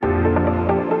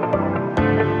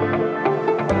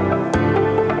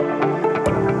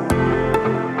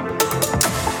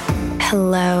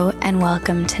and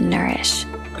welcome to Nourish.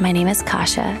 My name is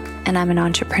Kasha, and I'm an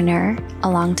entrepreneur, a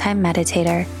longtime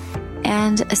meditator,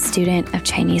 and a student of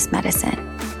Chinese medicine.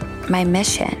 My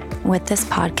mission with this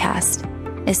podcast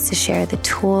is to share the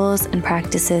tools and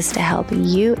practices to help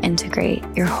you integrate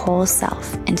your whole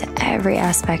self into every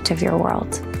aspect of your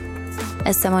world.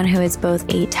 As someone who is both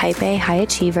a type A high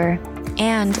achiever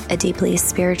and a deeply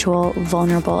spiritual,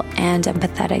 vulnerable, and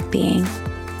empathetic being,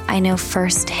 I know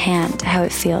firsthand how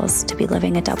it feels to be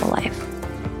living a double life,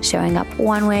 showing up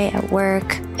one way at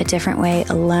work, a different way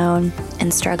alone,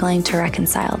 and struggling to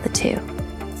reconcile the two.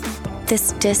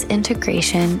 This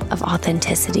disintegration of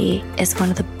authenticity is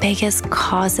one of the biggest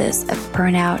causes of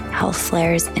burnout, health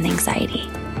flares, and anxiety.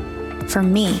 For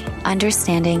me,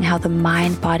 understanding how the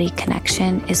mind-body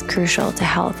connection is crucial to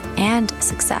health and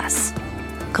success,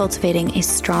 cultivating a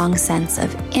strong sense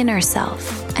of inner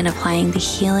self, and applying the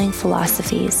healing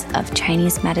philosophies of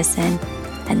Chinese medicine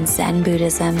and Zen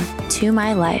Buddhism to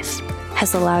my life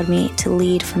has allowed me to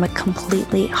lead from a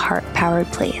completely heart-powered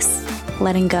place,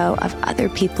 letting go of other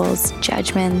people's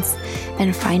judgments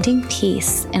and finding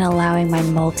peace in allowing my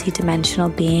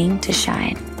multidimensional being to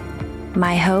shine.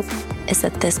 My hope is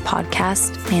that this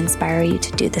podcast may inspire you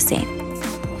to do the same.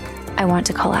 I want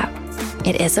to call out,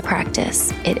 it is a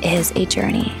practice, it is a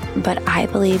journey, but I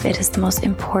believe it is the most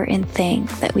important thing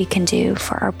that we can do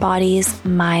for our bodies,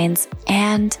 minds,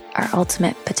 and our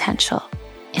ultimate potential.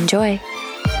 Enjoy.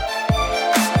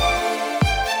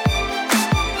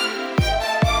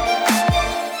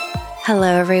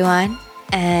 Hello, everyone,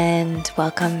 and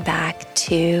welcome back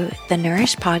to the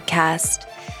Nourish podcast.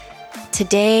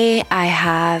 Today, I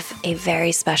have a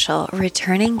very special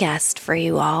returning guest for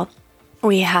you all.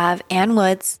 We have Anne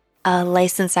Woods, a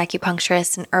licensed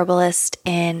acupuncturist and herbalist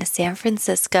in San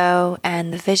Francisco,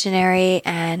 and the visionary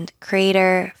and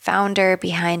creator, founder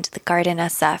behind the Garden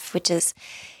SF, which is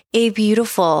a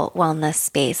beautiful wellness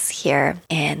space here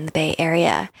in the Bay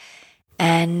Area.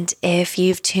 And if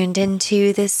you've tuned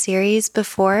into this series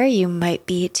before, you might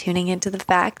be tuning into the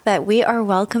fact that we are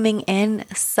welcoming in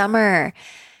summer.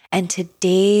 And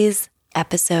today's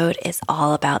episode is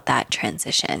all about that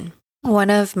transition.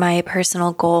 One of my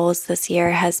personal goals this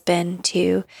year has been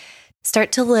to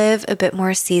start to live a bit more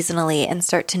seasonally and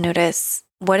start to notice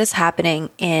what is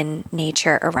happening in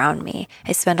nature around me.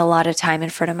 I spend a lot of time in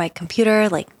front of my computer,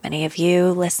 like many of you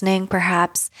listening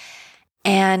perhaps,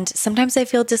 and sometimes I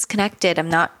feel disconnected. I'm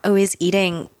not always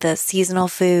eating the seasonal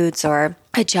foods or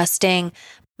adjusting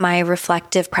my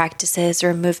reflective practices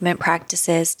or movement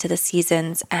practices to the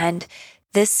seasons. And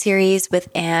this series with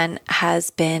Anne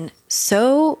has been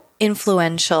so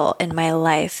influential in my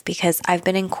life because I've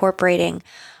been incorporating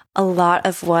a lot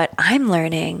of what I'm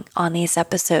learning on these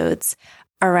episodes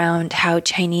around how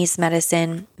Chinese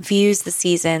medicine views the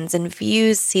seasons and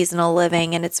views seasonal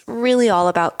living. And it's really all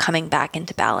about coming back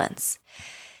into balance.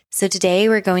 So today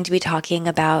we're going to be talking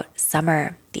about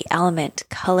summer, the element,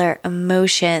 color,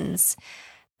 emotions,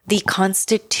 the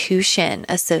constitution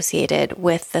associated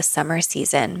with the summer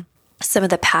season, some of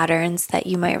the patterns that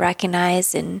you might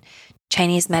recognize in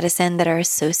Chinese medicine that are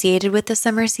associated with the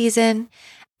summer season,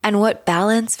 and what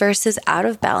balance versus out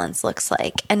of balance looks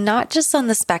like. And not just on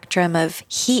the spectrum of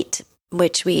heat,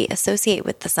 which we associate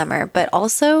with the summer, but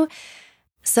also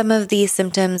some of the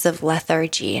symptoms of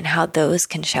lethargy and how those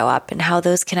can show up and how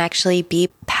those can actually be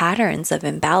patterns of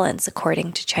imbalance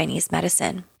according to Chinese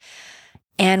medicine.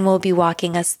 Anne will be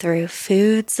walking us through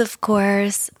foods, of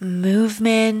course,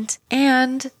 movement,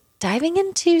 and diving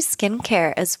into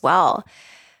skincare as well.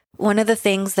 One of the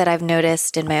things that I've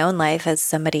noticed in my own life as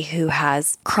somebody who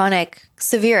has chronic,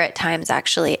 severe at times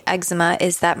actually, eczema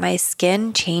is that my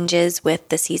skin changes with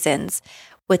the seasons,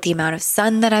 with the amount of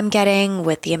sun that I'm getting,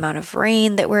 with the amount of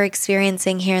rain that we're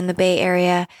experiencing here in the Bay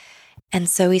Area. And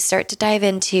so we start to dive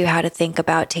into how to think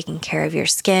about taking care of your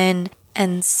skin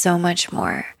and so much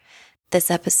more.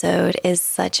 This episode is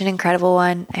such an incredible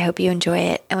one. I hope you enjoy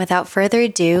it. And without further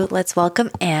ado, let's welcome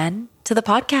Anne to the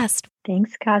podcast.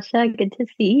 Thanks, Kasha. Good to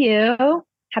see you.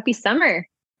 Happy summer.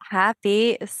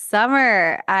 Happy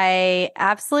summer. I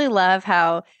absolutely love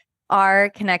how our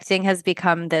connecting has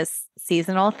become this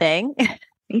seasonal thing.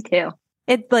 Me too.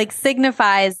 It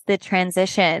signifies the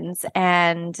transitions.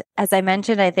 And as I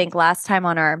mentioned, I think last time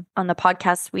on the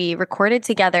podcast we recorded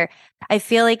together, I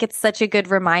feel like it's such a good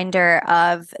reminder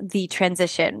of the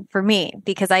transition for me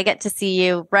because I get to see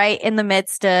you right in the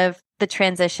midst of the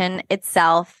transition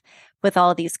itself with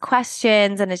all these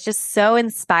questions. And it's just so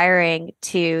inspiring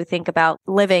to think about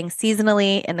living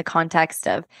seasonally in the context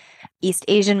of East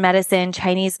Asian medicine,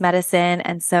 Chinese medicine.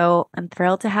 And so I'm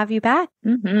thrilled to have you back.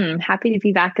 Happy to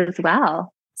be back as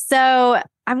well. So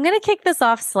I'm going to kick this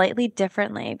off slightly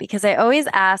differently because I always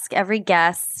ask every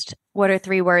guest what are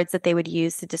 3 words that they would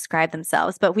use to describe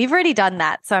themselves. But we've already done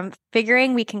that. So I'm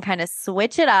figuring we can kind of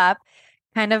switch it up,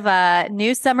 kind of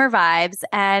new summer vibes.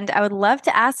 And I would love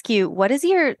to ask you, what is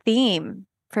your theme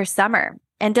for summer?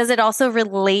 And does it also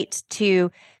relate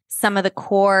to some of the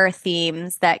core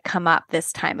themes that come up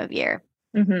this time of year?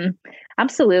 Mm-hmm.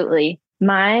 Absolutely.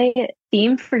 My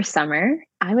theme for summer,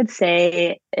 I would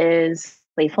say, is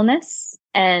playfulness.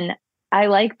 And I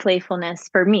like playfulness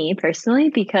for me personally,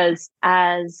 because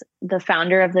as the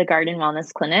founder of the Garden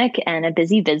Wellness Clinic and a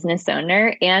busy business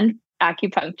owner and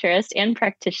acupuncturist and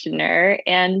practitioner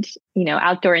and,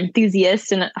 outdoor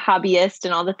enthusiast and hobbyist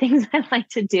and all the things I like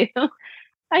to do,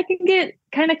 I can get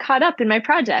kind of caught up in my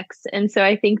projects. And so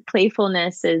I think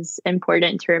playfulness is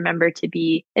important to remember, to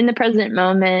be in the present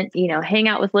moment, hang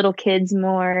out with little kids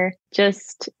more,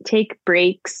 just take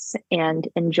breaks and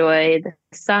enjoy the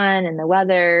sun and the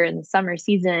weather and the summer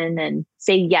season, and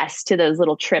say yes to those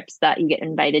little trips that you get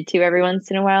invited to every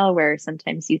once in a while, where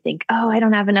sometimes you think, oh, I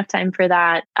don't have enough time for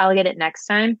that. I'll get it next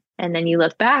time. And then you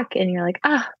look back and you're like,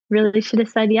 really should have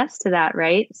said yes to that,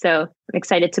 right? So I'm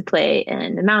excited to play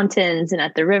in the mountains and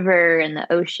at the river and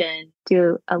the ocean,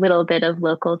 do a little bit of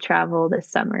local travel this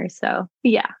summer. So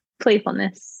yeah,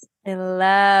 playfulness. I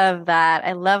love that.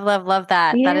 I love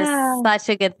that. Yeah. That is such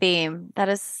a good theme. That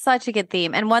is such a good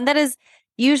theme. And one that is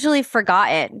usually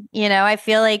forgotten. I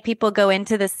feel like people go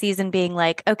into this season being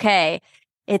like, okay,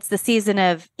 it's the season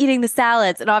of eating the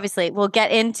salads. And obviously we'll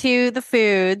get into the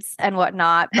foods and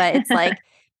whatnot, but it's like,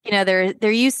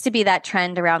 there used to be that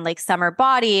trend around like summer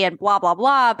body and blah, blah,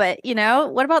 blah. But,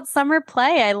 what about summer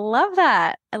play? I love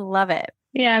that. I love it.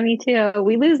 Yeah, me too.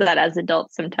 We lose that as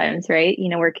adults sometimes, right?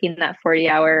 Working that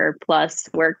 40-hour or plus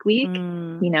work week.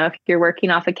 If you're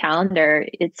working off a calendar,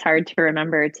 it's hard to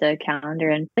remember to calendar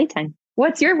and playtime.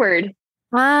 What's your word?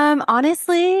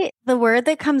 Honestly, the word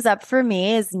that comes up for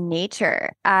me is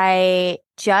nature. I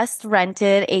just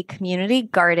rented a community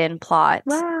garden plot.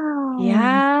 Wow.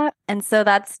 Yeah. And so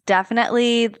that's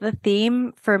definitely the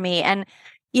theme for me. And,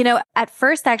 at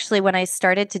first, actually, when I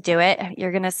started to do it,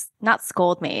 you're going to not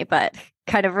scold me, but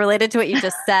kind of related to what you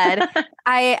just said.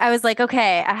 I was like,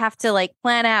 okay, I have to like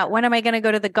plan out, when am I going to go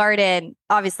to the garden?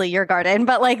 Obviously your garden,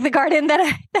 but like the garden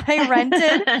that I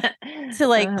rented to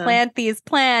like plant these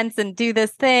plants and do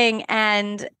this thing.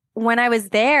 And when I was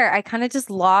there, I kind of just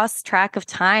lost track of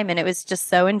time, and it was just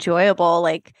so enjoyable,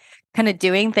 like kind of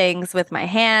doing things with my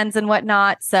hands and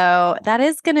whatnot. So that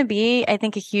is going to be, I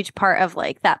think, a huge part of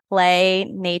like that play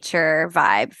nature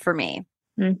vibe for me.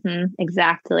 Mm-hmm,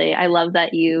 exactly. I love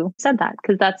that you said that,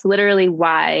 because that's literally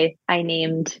why I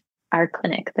named our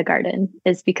clinic The Garden,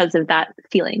 is because of that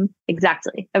feeling.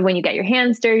 Exactly. Of when you get your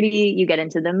hands dirty, you get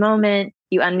into the moment,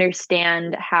 you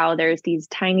understand how there's these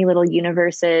tiny little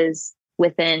universes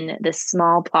within this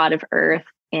small plot of earth,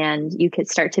 and you could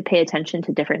start to pay attention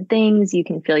to different things. You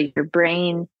can feel your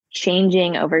brain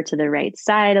changing over to the right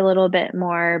side a little bit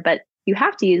more, but you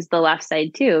have to use the left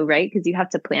side too, right? Because you have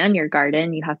to plan your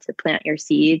garden, you have to plant your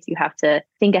seeds, you have to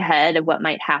think ahead of what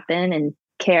might happen and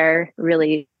care,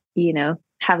 really,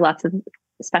 have lots of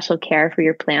special care for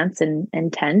your plants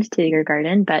and tend to your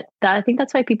garden. But I think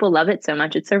that's why people love it so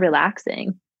much. It's so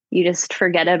relaxing. You just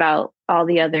forget about all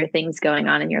the other things going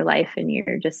on in your life, and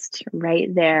you're just right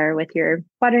there with your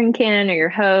watering can or your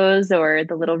hose or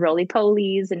the little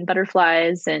roly-polies and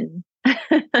butterflies, and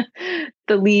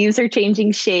the leaves are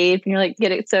changing shape, and you're like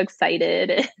getting so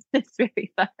excited. It's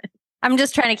very fun. I'm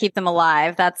just trying to keep them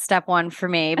alive. That's step one for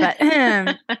me. But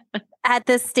at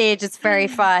this stage, it's very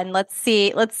fun. Let's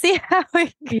see how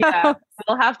it goes. Yeah,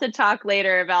 we'll have to talk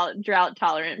later about drought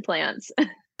tolerant plants.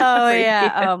 Oh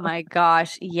yeah. Oh my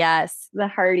gosh. Yes. The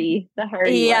hardy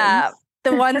yeah, ones.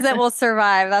 The ones that will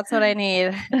survive. That's what I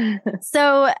need.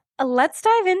 So let's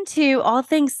dive into all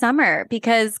things summer,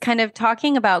 because kind of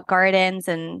talking about gardens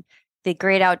and the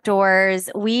great outdoors,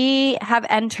 we have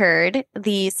entered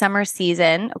the summer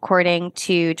season according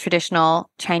to traditional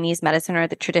Chinese medicine, or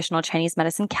the traditional Chinese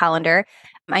medicine calendar.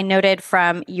 I noted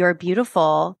from your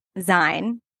beautiful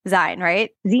Zine, right?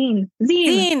 Zine.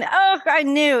 Oh, I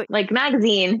knew. Like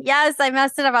magazine. Yes, I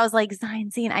messed it up. I was like,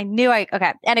 Zine. I knew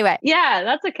okay. Anyway. Yeah,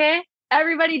 that's okay.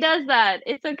 Everybody does that.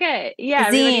 It's okay. Yeah,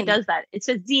 everybody does that. It's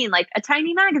just zine, like a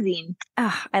tiny magazine.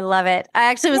 Oh, I love it. I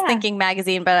actually was thinking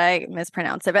magazine, but I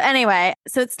mispronounced it. But anyway,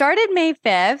 so it started May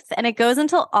 5th and it goes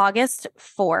until August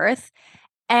 4th.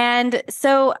 And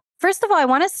so first of all, I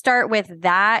want to start with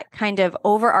that kind of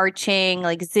overarching,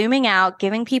 like zooming out,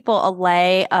 giving people a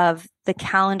lay of the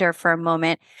calendar for a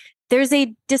moment. there's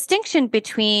a distinction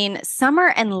between summer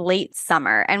and late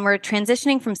summer, and we're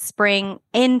transitioning from spring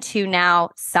into now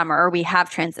summer, or we have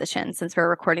transitioned since we're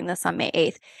recording this on May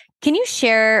 8th. Can you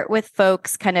share with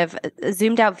folks kind of a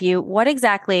zoomed out view, what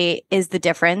exactly is the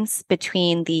difference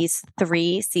between these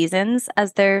three seasons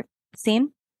as they're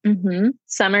seen?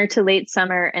 Summer to late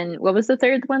summer. And what was the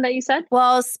third one that you said?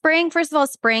 Well, spring, first of all,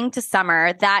 spring to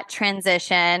summer, that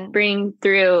transition.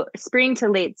 Spring to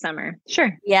late summer.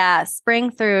 Sure. Yeah,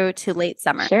 spring through to late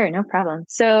summer. Sure, no problem.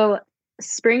 So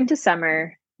spring to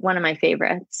summer, one of my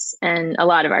favorites and a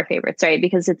lot of our favorites, right?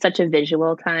 Because it's such a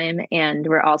visual time and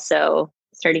we're also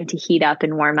starting to heat up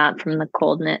and warm up from the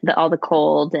coldness, all the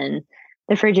cold and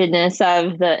the frigidness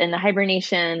of the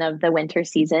hibernation of the winter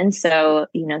season. So,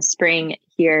 spring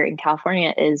here in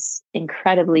California is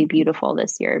incredibly beautiful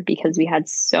this year because we had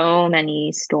so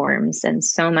many storms and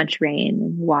so much rain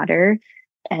and water.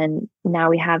 And now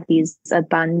we have these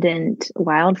abundant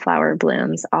wildflower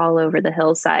blooms all over the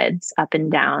hillsides, up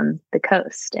and down the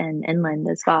coast and inland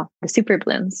as well. The super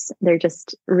blooms, they're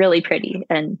just really pretty.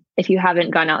 And if you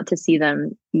haven't gone out to see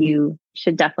them, you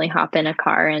should definitely hop in a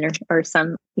car and or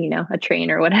some, a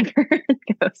train or whatever, and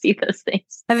go see those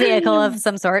things. A vehicle of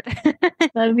some sort.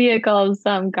 A vehicle of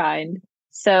some kind.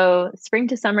 So spring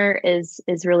to summer is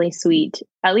really sweet.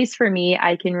 At least for me,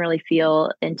 I can really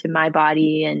feel into my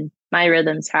body and my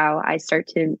rhythms, how I start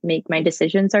to make my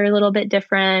decisions are a little bit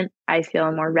different. I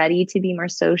feel more ready to be more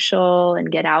social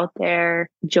and get out there,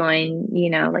 join,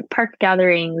 like park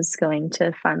gatherings, going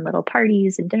to fun little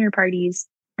parties and dinner parties.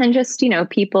 And just,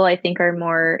 people I think are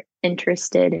more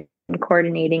interested in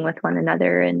coordinating with one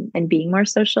another and being more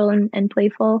social and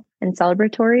playful and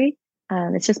celebratory.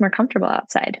 It's just more comfortable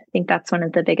outside. I think that's one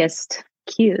of the biggest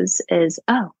cues is,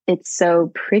 oh, it's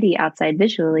so pretty outside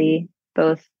visually,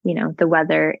 both, the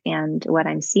weather and what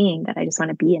I'm seeing, that I just want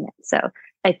to be in it. So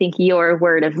I think your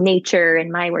word of nature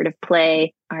and my word of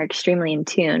play are extremely in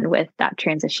tune with that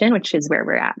transition, which is where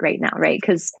we're at right now, right?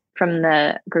 Because from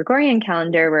the Gregorian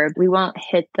calendar, where we won't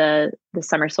hit the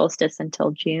summer solstice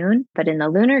until June, but in the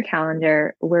lunar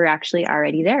calendar, we're actually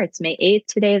already there. It's May 8th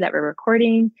today that we're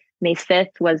recording. May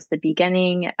 5th was the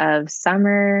beginning of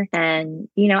summer. And,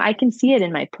 I can see it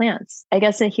in my plants. I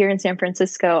guess that here in San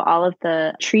Francisco, all of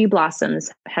the tree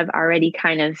blossoms have already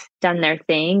kind of done their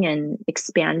thing and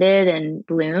expanded and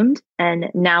bloomed. And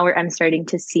now I'm starting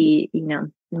to see,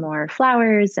 more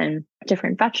flowers and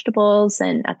different vegetables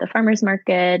and at the farmer's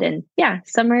market. And yeah,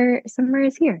 summer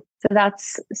is here. So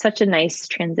that's such a nice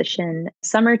transition.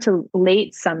 Summer to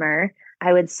late summer,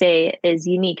 I would say, is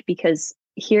unique because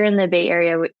here in the Bay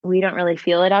Area, we don't really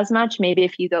feel it as much. Maybe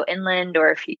if you go inland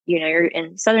or if you're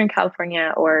in Southern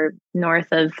California or north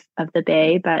of the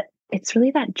Bay, but it's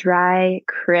really that dry,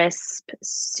 crisp,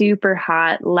 super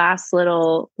hot last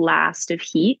of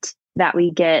heat that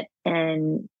we get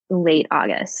in late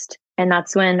August. And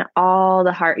that's when all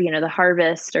the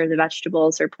harvest or the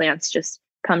vegetables or plants just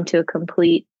come to a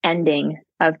complete ending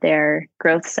of their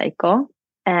growth cycle.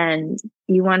 And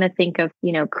you want to think of,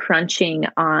 crunching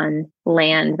on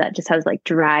land that just has like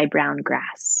dry brown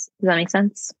grass. Does that make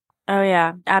sense? Oh,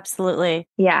 yeah, absolutely.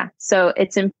 Yeah. So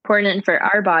it's important for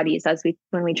our bodies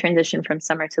when we transition from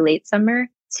summer to late summer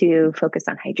to focus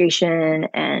on hydration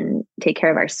and take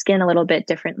care of our skin a little bit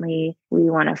differently. We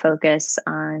want to focus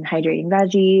on hydrating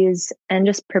veggies and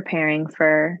just preparing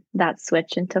for that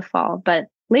switch into fall. But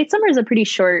late summer is a pretty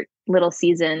short little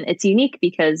season. It's unique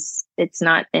because it's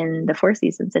not in the 4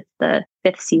 seasons. It's the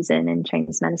 5th season in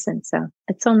Chinese medicine. So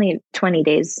it's only 20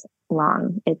 days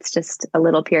long. It's just a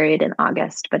little period in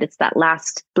August, but it's that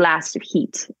last blast of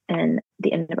heat in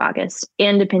the end of August.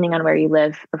 And depending on where you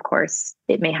live, of course,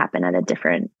 it may happen at a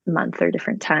different month or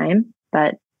different time.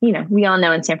 But, we all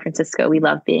know in San Francisco, we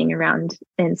love being around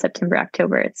in September,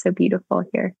 October. It's so beautiful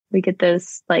here. We get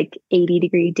those like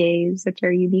 80-degree days, which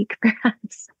are unique for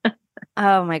us.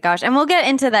 Oh my gosh. And we'll get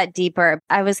into that deeper.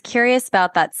 I was curious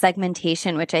about that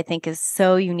segmentation, which I think is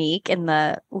so unique in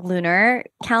the lunar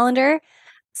calendar.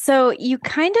 So you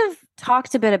kind of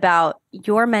talked a bit about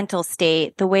your mental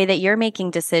state, the way that you're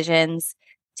making decisions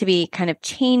to be kind of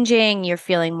changing, you're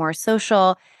feeling more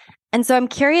social. And so I'm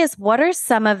curious, what are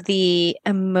some of the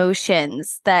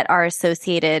emotions that are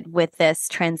associated with this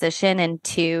transition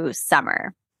into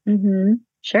summer? Mm-hmm.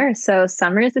 Sure. So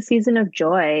summer is the season of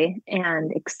joy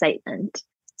and excitement.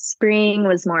 Spring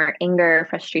was more anger,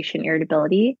 frustration,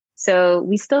 irritability. So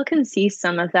we still can see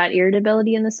some of that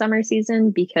irritability in the summer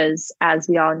season because, as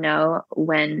we all know,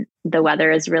 when the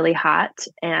weather is really hot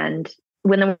and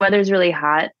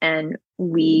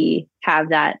we have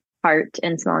that heart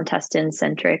and small intestine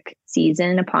centric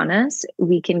season upon us,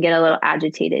 we can get a little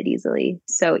agitated easily.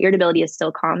 So irritability is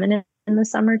still common in in the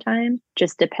summertime.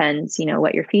 Just depends,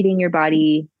 what you're feeding your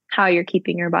body, how you're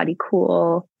keeping your body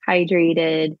cool,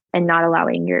 hydrated, and not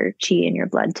allowing your chi in your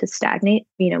blood to stagnate.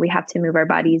 We have to move our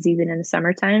bodies even in the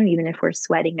summertime, even if we're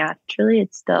sweating naturally.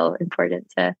 It's still important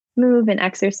to move and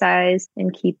exercise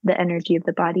and keep the energy of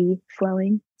the body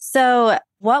flowing. So,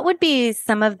 what would be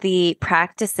some of the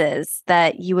practices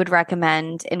that you would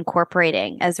recommend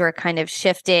incorporating as we're kind of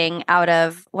shifting out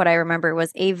of what I remember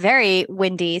was a very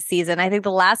windy season? I think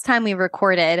the last time we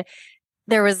recorded,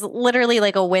 there was literally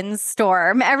like a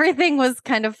windstorm. Everything was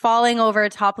kind of falling over,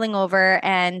 toppling over.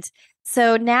 And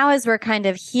so now as we're kind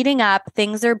of heating up,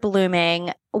 things are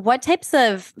blooming. What types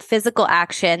of physical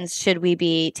actions should we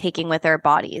be taking with our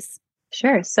bodies?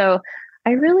 Sure. So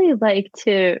I really like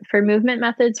for movement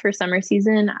methods for summer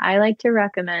season, I like to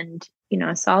recommend,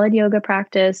 a solid yoga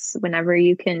practice whenever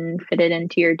you can fit it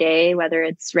into your day, whether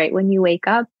it's right when you wake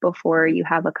up before you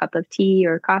have a cup of tea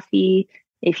or coffee.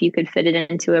 If you could fit it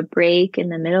into a break in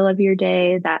the middle of your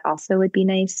day, that also would be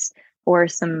nice. Or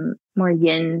some more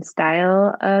yin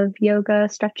style of yoga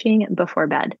stretching before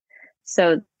bed.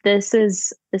 So this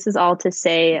is all to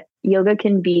say yoga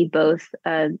can be both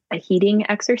a heating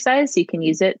exercise. So you can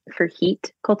use it for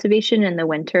heat cultivation in the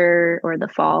winter or the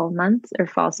fall months or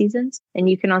fall seasons. And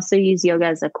you can also use yoga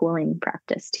as a cooling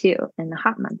practice too in the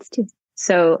hot months too.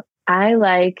 So I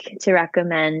like to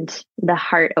recommend the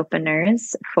heart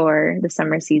openers for the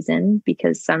summer season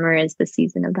because summer is the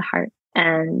season of the heart.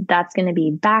 And that's going to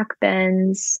be back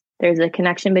bends. There's a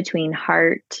connection between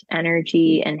heart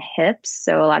energy and hips.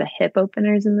 So a lot of hip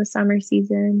openers in the summer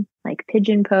season, like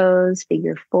pigeon pose,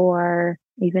 figure four,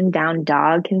 even down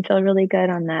dog can feel really good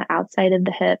on the outside of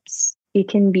the hips. It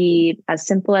can be as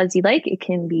simple as you like. It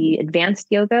can be advanced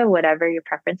yoga, whatever your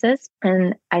preference is.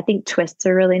 And I think twists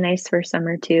are really nice for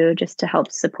summer too, just to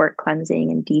help support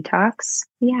cleansing and detox.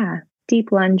 Yeah.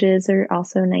 Deep lunges are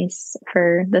also nice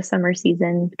for the summer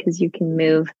season because you can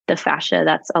move the fascia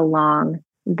that's along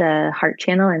the heart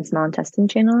channel and small intestine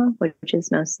channel, which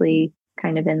is mostly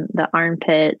kind of in the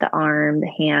armpit, the arm, the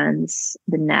hands,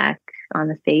 the neck, on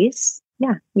the face.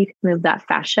 Yeah, you can move that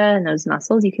fascia and those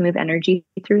muscles. You can move energy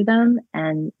through them,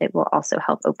 and it will also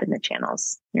help open the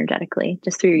channels energetically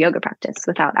just through your yoga practice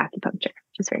without acupuncture,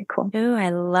 which is very cool. Ooh, I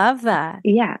love that.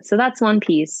 Yeah, so that's one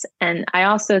piece. And I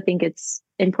also think it's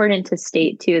important to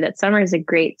state too that summer is a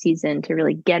great season to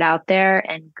really get out there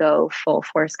and go full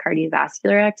force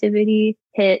cardiovascular activity,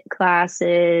 hit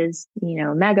classes,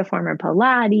 mega former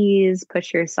Pilates,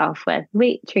 push yourself with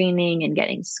weight training and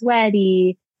getting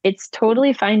sweaty. It's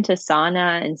totally fine to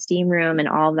sauna and steam room and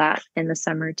all that in the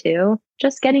summer too.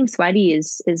 Just getting sweaty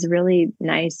is really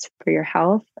nice for your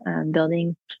health,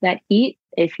 building that heat.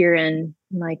 If you're in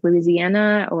like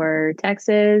Louisiana or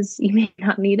Texas, you may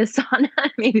not need a sauna.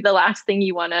 Maybe the last thing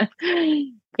you want to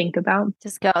think about.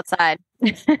 Just go outside.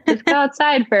 Just go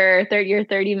outside for your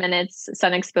 30 minutes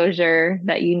sun exposure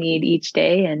that you need each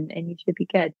day and you should be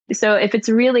good. So if it's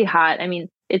really hot,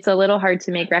 it's a little hard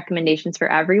to make recommendations for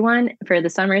everyone for the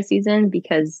summer season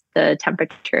because the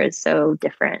temperature is so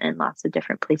different in lots of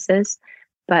different places.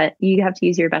 But you have to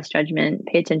use your best judgment,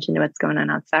 pay attention to what's going on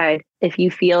outside. If you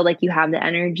feel like you have the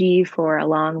energy for a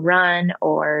long run,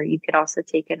 or you could also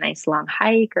take a nice long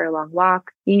hike or a long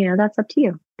walk, that's up to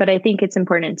you. But I think it's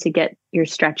important to get your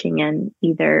stretching in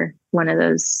either one of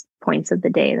those points of the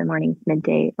day, the morning,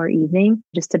 midday, or evening,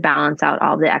 just to balance out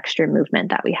all the extra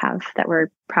movement that we have that we're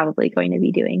probably going to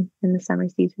be doing in the summer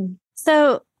season.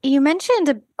 So you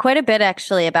mentioned quite a bit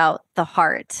actually about the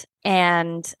heart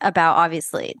and about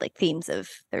obviously like themes of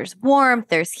there's warmth,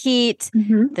 there's heat,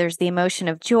 there's the emotion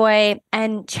of joy.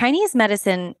 And Chinese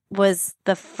medicine was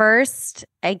the first,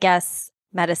 I guess,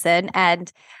 medicine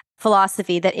and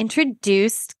philosophy that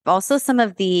introduced also some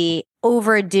of the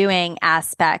overdoing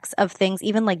aspects of things,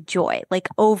 even like joy, like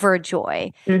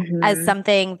overjoy as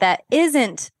something that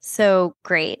isn't so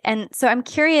great. And so I'm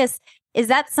curious, is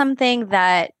that something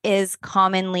that is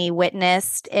commonly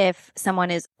witnessed if someone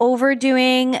is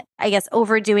overdoing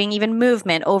even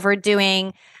movement,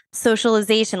 overdoing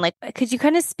socialization? Like, could you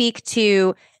kind of speak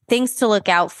to things to look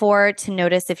out for to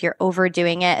notice if you're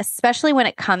overdoing it, especially when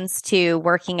it comes to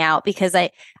working out? Because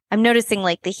I'm noticing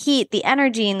like the heat, the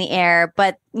energy in the air,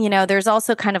 but there's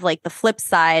also kind of like the flip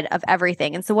side of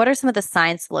everything. And so what are some of the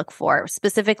signs to look for,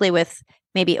 specifically with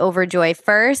maybe overjoy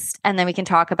first, and then we can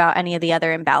talk about any of the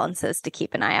other imbalances to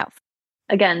keep an eye out for?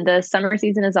 Again, the summer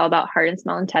season is all about heart and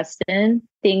small intestine.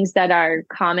 Things that are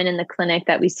common in the clinic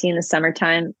that we see in the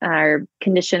summertime are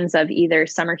conditions of either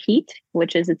summer heat,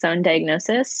 which is its own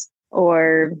diagnosis,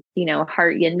 or,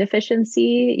 heart yin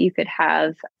deficiency. You could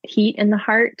have heat in the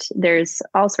heart. There's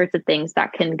all sorts of things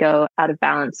that can go out of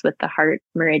balance with the heart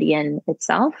meridian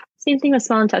itself. Same thing with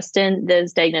small intestine.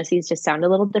 Those diagnoses just sound a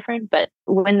little different, but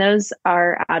when those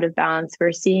are out of balance,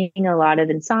 we're seeing a lot of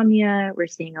insomnia. We're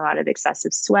seeing a lot of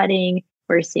excessive sweating.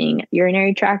 We're seeing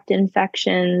urinary tract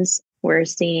infections. We're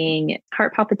seeing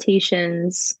heart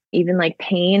palpitations, even like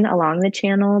pain along the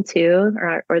channel too,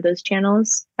 or those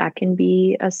channels. That can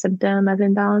be a symptom of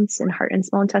imbalance in heart and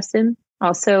small intestine.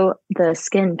 Also, the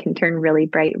skin can turn really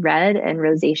bright red, and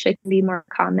rosacea can be more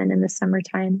common in the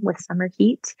summertime with summer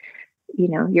heat.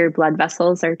 Your blood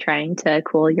vessels are trying to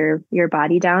cool your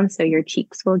body down, so your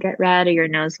cheeks will get red or your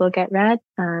nose will get red.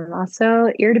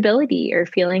 Also, irritability or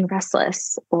feeling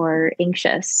restless or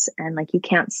anxious, and like you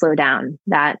can't slow down.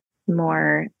 That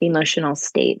more emotional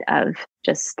state of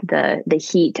just the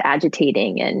heat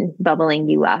agitating and bubbling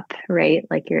you up, right?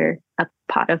 Like you're a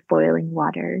pot of boiling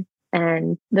water.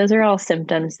 And those are all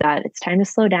symptoms that it's time to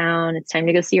slow down. It's time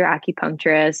to go see your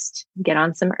acupuncturist, get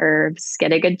on some herbs,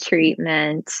 get a good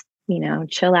treatment,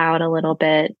 chill out a little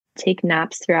bit, take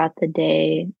naps throughout the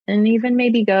day, and even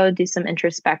maybe go do some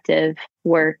introspective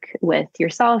work with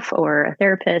yourself or a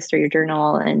therapist or your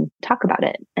journal and talk about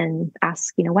it and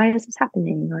ask, why is this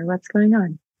happening or what's going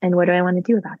on? And what do I want to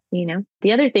do about it?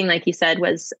 The other thing, like you said,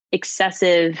 was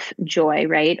excessive joy,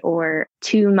 right? Or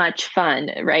too much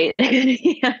fun, right?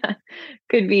 Yeah.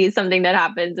 Could be something that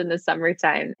happens in the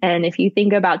summertime. And if you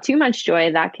think about too much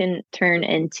joy, that can turn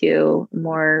into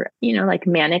more, like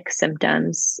manic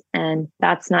symptoms. And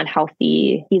that's not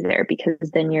healthy either, because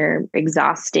then you're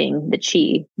exhausting the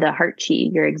chi, the heart chi.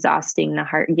 You're exhausting the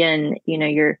heart yin.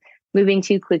 You're moving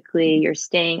too quickly, you're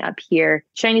staying up here.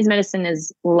 Chinese medicine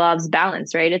loves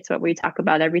balance, right? It's what we talk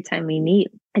about every time we meet.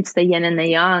 It's the yin and the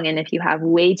yang. And if you have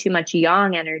way too much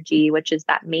yang energy, which is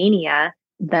that mania,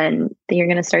 then you're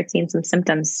going to start seeing some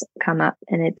symptoms come up.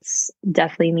 And it's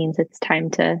definitely means it's time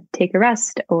to take a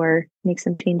rest or make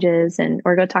some changes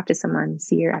or go talk to someone,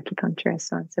 see your acupuncturist,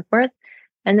 so on and so forth.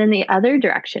 And then the other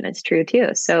direction is true too.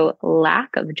 So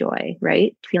lack of joy,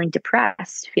 right? Feeling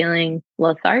depressed, feeling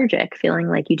lethargic, feeling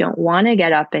like you don't want to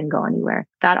get up and go anywhere.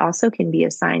 That also can be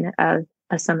a sign of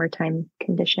a summertime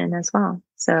condition as well.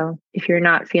 So if you're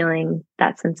not feeling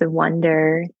that sense of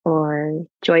wonder or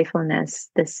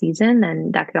joyfulness this season,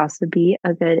 then that could also be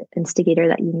a good instigator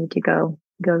that you need to go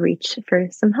reach for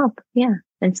some help. Yeah.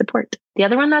 And support. The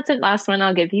other one, last one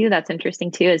I'll give you that's interesting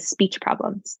too, is speech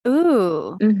problems.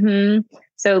 Ooh. Mm-hmm.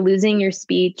 So losing your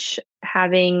speech,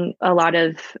 having a lot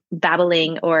of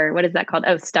babbling, or what is that called?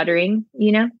 Oh, stuttering,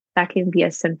 that can be a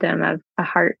symptom of a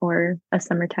heart or a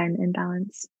summertime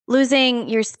imbalance. Losing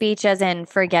your speech as in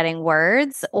forgetting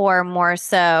words, or more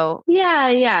so?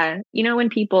 Yeah. When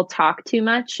people talk too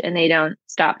much and they don't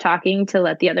stop talking to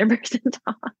let the other person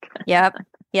talk.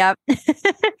 Yep.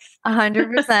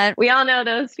 100%. We all know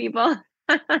those people.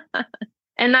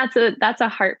 And that's a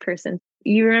heart person.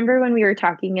 You remember when we were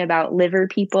talking about liver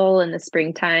people in the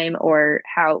springtime, or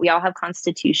how we all have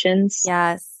constitutions?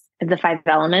 Yes. Of the 5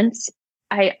 elements.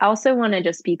 I also want to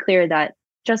just be clear that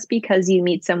just because you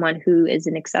meet someone who is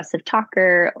an excessive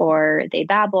talker, or they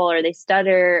babble, or they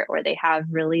stutter, or they have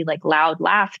really like loud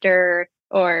laughter,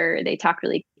 or they talk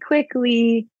really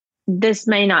quickly, this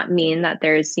may not mean that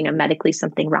there's, medically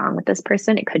something wrong with this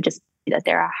person. It could just be that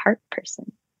they're a heart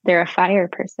person. They're a fire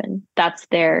person. That's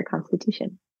their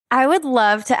constitution. I would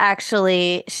love to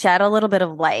actually shed a little bit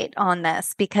of light on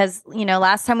this, because,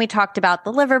 last time we talked about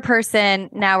the liver person.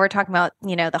 Now we're talking about,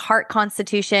 the heart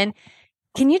constitution.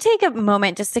 Can you take a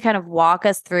moment just to kind of walk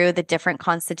us through the different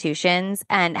constitutions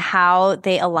and how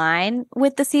they align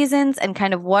with the seasons, and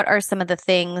kind of what are some of the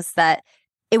things that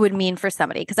it would mean for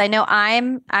somebody? Because I know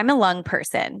I'm a lung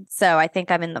person, so I think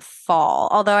I'm in the fall,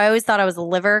 although I always thought I was a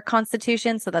liver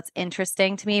constitution. So that's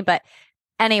interesting to me. But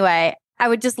anyway, I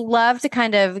would just love to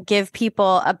kind of give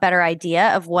people a better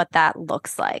idea of what that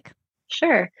looks like.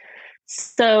 Sure.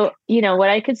 So, what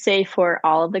I could say for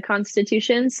all of the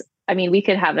constitutions, I mean, we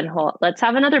could have let's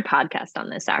have another podcast on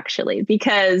this, actually,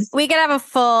 because we could have a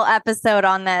full episode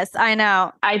on this. I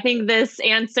know. I think this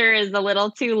answer is a little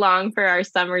too long for our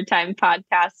summertime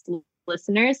podcast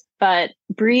listeners. But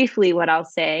briefly, what I'll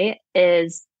say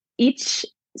is each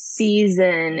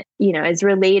season, is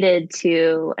related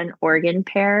to an organ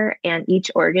pair, and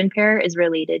each organ pair is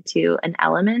related to an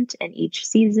element, and each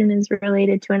season is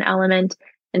related to an element.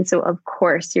 And so, of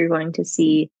course, you're going to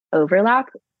see overlap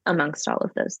amongst all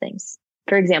of those things.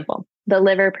 For example, the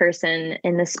liver person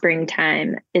in the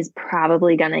springtime is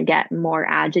probably going to get more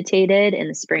agitated in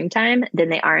the springtime than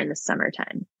they are in the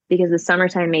summertime, because the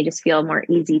summertime may just feel more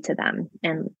easy to them.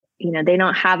 And, they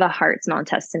don't have a heart small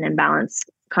intestine imbalance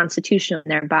constitution in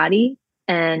their body.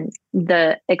 And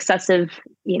the excessive,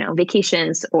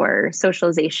 vacations or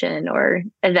socialization or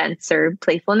events or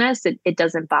playfulness, it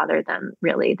doesn't bother them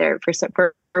really. They're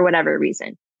for whatever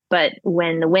reason. But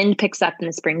when the wind picks up in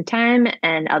the springtime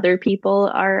and other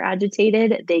people are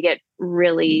agitated, they get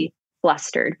really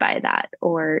flustered by that.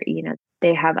 Or,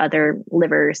 they have other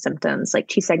liver symptoms like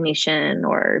T stagnation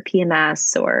or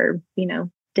PMS or,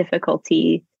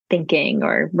 difficulty thinking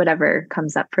or whatever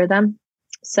comes up for them.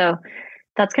 So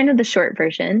that's kind of the short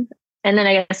version. And then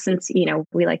I guess since,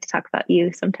 we like to talk about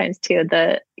you sometimes too,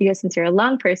 since you're a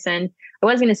lung person, I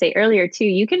was going to say earlier too,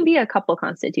 you can be a couple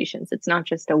constitutions. It's not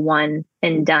just a one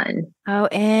and done. Oh,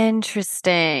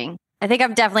 interesting. I think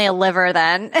I'm definitely a liver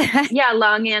then. Yeah,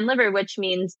 lung and liver, which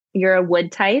means you're a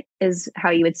wood type is how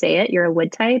you would say it. You're a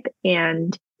wood type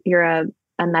and you're a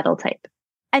metal type.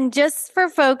 And just for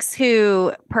folks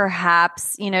who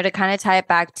perhaps, to kind of tie it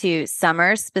back to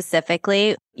summer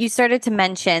specifically, you started to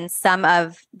mention some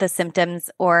of the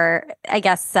symptoms or I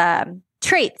guess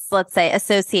traits, let's say,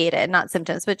 associated, not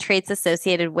symptoms, but traits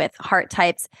associated with heart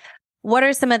types. What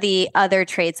are some of the other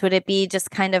traits? Would it be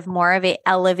just kind of more of an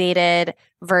elevated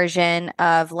version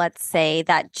of, let's say,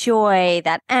 that joy,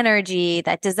 that energy,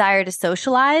 that desire to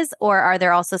socialize? Or are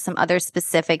there also some other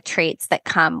specific traits that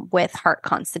come with heart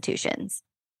constitutions?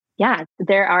 Yeah,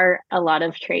 there are a lot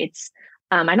of traits.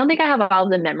 I don't think I have all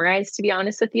of them memorized, to be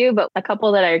honest with you, but a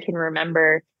couple that I can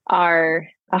remember are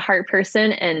a heart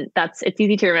person. And it's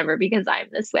easy to remember because I'm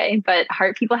this way, but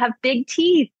heart people have big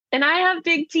teeth and I have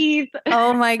big teeth.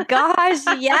 Oh my gosh.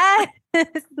 Yes.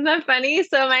 Isn't that funny?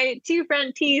 So my two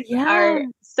front teeth are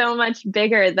so much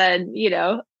bigger than,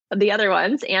 the other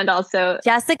ones. And also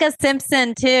Jessica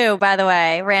Simpson too, by the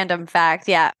way, random fact.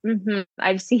 Yeah. Mm-hmm.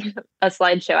 I've seen a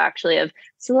slideshow actually of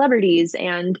celebrities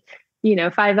and,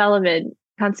 5-element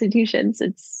constitutions.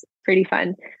 It's pretty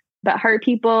fun. But heart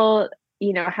people,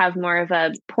 have more of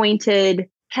a pointed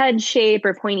head shape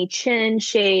or pointy chin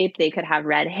shape. They could have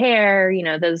red hair,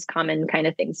 those common kind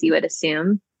of things you would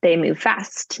assume. They move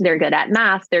fast. They're good at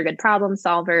math. They're good problem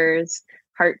solvers.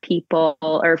 Heart people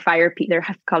or fire people,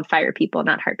 they're called fire people,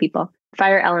 not heart people.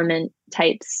 Fire element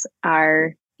types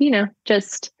are,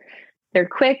 they're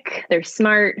quick, they're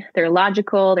smart, they're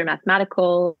logical, they're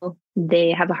mathematical.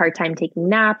 They have a hard time taking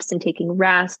naps and taking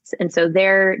rests. And so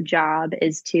their job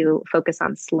is to focus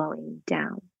on slowing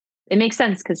down. It makes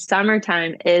sense because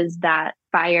summertime is that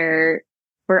fire.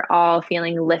 We're all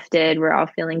feeling lifted. We're all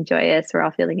feeling joyous. We're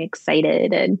all feeling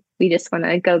excited. And we just want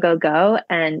to go, go, go.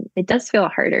 And it does feel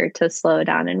harder to slow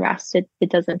down and rest. It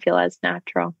doesn't feel as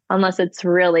natural unless it's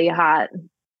really hot.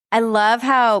 I love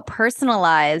how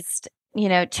personalized,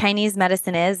 Chinese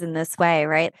medicine is in this way,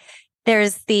 right?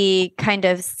 There's the kind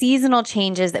of seasonal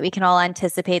changes that we can all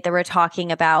anticipate that we're talking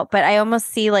about. But I almost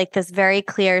see like this very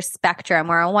clear spectrum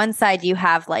where on one side you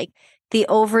have like the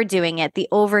overdoing it, the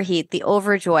overheat, the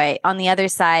overjoy. On the other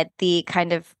side, the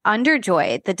kind of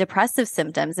underjoy, the depressive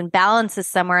symptoms, and balance is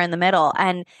somewhere in the middle.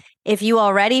 And if you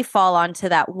already fall onto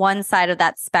that one side of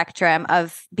that spectrum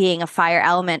of being a fire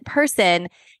element person,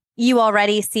 you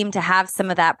already seem to have some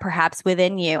of that perhaps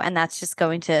within you. And that's just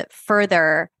going to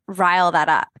further rile that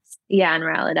up. Yeah, and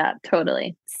rile it up.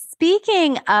 Totally.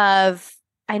 Speaking of,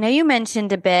 I know you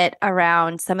mentioned a bit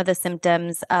around some of the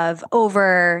symptoms of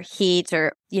overheat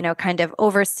or, kind of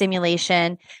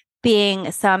overstimulation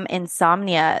being some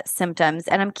insomnia symptoms.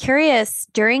 And I'm curious,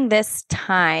 during this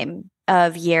time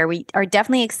of year, we are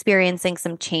definitely experiencing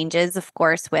some changes, of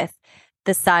course, with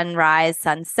the sunrise,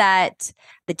 sunset,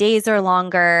 the days are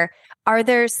longer. Are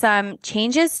there some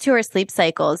changes to our sleep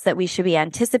cycles that we should be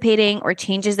anticipating or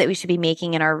changes that we should be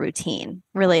making in our routine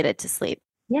related to sleep?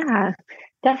 Yeah,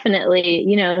 definitely.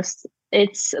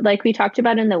 It's like we talked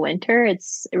about in the winter,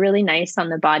 it's really nice on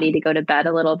the body to go to bed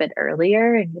a little bit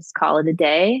earlier and just call it a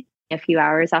day a few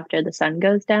hours after the sun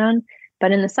goes down.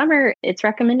 But in the summer, it's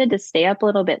recommended to stay up a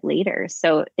little bit later.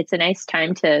 So it's a nice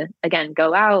time to, again,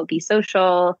 go out, be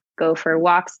social, go for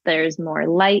walks. There's more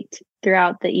light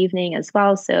throughout the evening as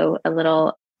well. So a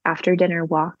little after dinner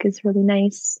walk is really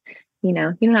nice. You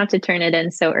don't have to turn it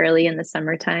in so early in the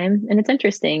summertime. And it's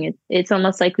interesting. It's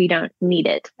almost like we don't need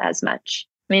it as much.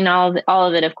 I mean, all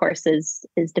of it, of course, is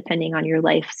depending on your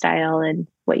lifestyle and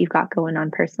what you've got going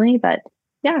on personally. But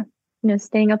yeah,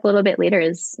 staying up a little bit later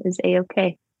is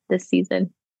A-okay this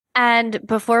season. And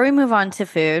before we move on to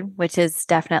food, which is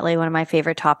definitely one of my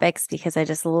favorite topics because I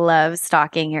just love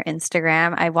stalking your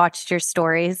Instagram. I watched your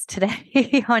stories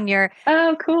today on your,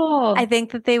 Oh, cool. I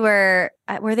think that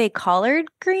were they collard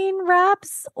green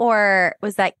wraps or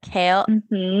was that kale?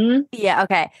 Hmm. Yeah,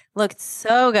 okay. Looked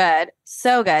so good.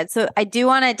 So good. So I do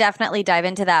want to definitely dive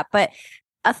into that. But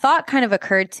a thought kind of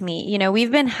occurred to me.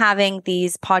 We've been having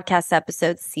these podcast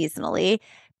episodes seasonally,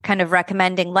 kind of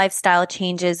recommending lifestyle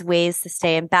changes, ways to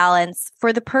stay in balance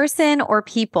for the person or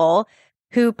people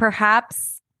who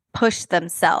perhaps push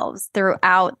themselves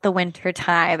throughout the winter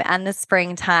time and the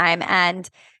springtime and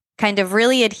kind of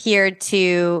really adhered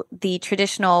to the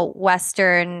traditional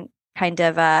Western kind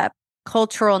of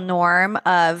cultural norm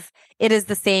of it is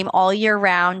the same all year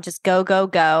round, just go, go,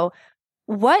 go.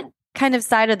 What kind of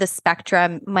side of the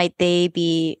spectrum might they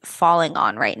be falling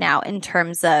on right now in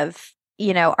terms of,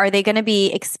 are they going to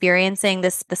be experiencing the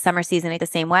summer season the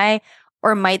same way?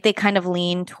 Or might they kind of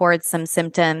lean towards some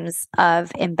symptoms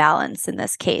of imbalance in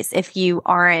this case if you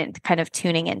aren't kind of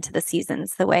tuning into the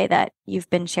seasons the way that you've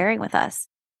been sharing with us?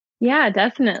 Yeah,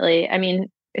 definitely. I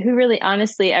mean, who really,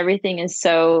 honestly, everything is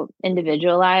so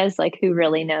individualized. Like, who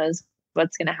really knows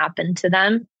what's going to happen to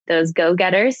them? Those go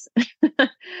getters.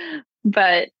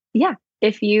 But yeah,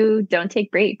 if you don't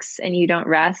take breaks and you don't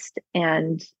rest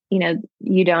and,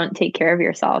 you don't take care of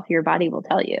yourself, your body will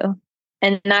tell you.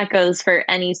 And that goes for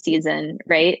any season,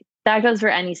 right? That goes for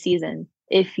any season.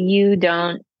 If you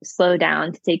don't slow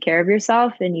down to take care of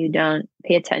yourself and you don't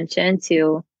pay attention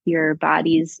to your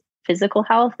body's physical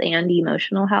health and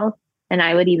emotional health, and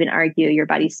I would even argue your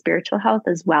body's spiritual health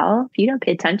as well. If you don't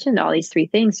pay attention to all these three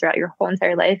things throughout your whole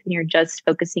entire life and you're just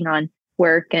focusing on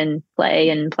work and play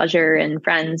and pleasure and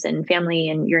friends and family,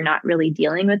 and you're not really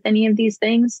dealing with any of these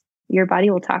things, your body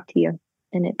will talk to you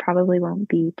and it probably won't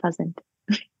be pleasant.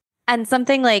 And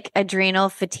something like adrenal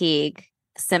fatigue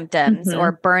symptoms Hmm.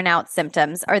 or burnout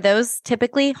symptoms, are those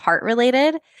typically heart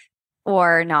related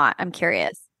or not? I'm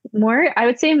curious. More, I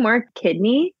would say more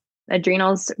kidney.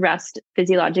 Adrenals rest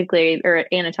physiologically or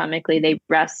anatomically, they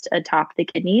rest atop the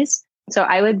kidneys. So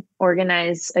I would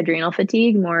organize adrenal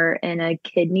fatigue more in a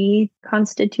kidney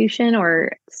constitution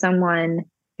or someone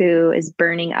who is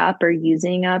burning up or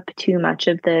using up too much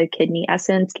of the kidney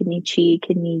essence, kidney chi,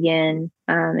 kidney yin,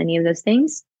 any of those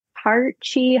things. Heart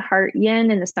chi, heart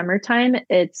yin in the summertime,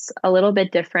 it's a little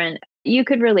bit different. You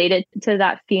could relate it to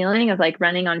that feeling of like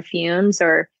running on fumes,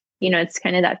 or it's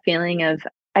kind of that feeling of,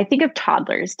 I think of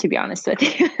toddlers, to be honest with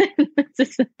you.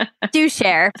 Do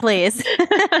share, please.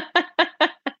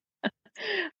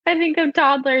 I think of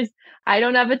toddlers. I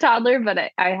don't have a toddler, but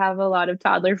I have a lot of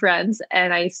toddler friends,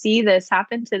 and I see this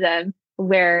happen to them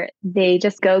where they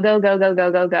just go, go, go, go,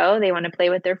 go, go, go. They want to play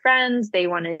with their friends. They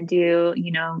want to do,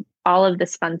 all of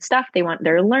this fun stuff.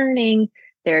 They're learning,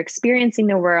 they're experiencing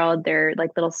the world. They're like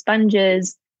little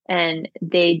sponges and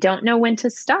they don't know when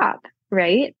to stop,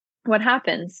 right? What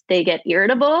happens? They get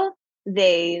irritable,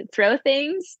 they throw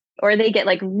things, or they get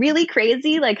like really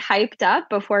crazy, like hyped up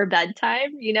before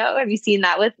bedtime. Have you seen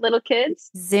that with little kids?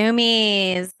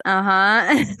 Zoomies.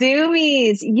 Uh-huh.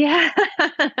 Zoomies. Yeah.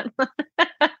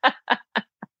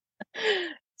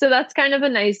 So that's kind of a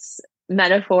nice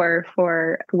metaphor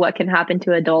for what can happen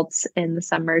to adults in the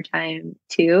summertime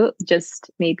too.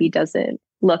 Just maybe doesn't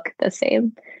look the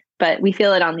same, but we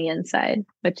feel it on the inside,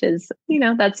 which is,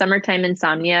 that summertime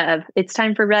insomnia of it's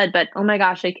time for bed, but oh my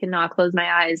gosh, I cannot close my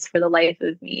eyes for the life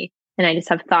of me. And I just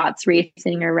have thoughts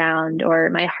racing around, or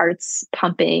my heart's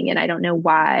pumping and I don't know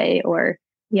why, or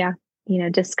yeah,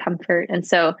 discomfort. And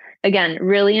so again,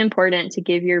 really important to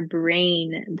give your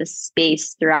brain the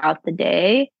space throughout the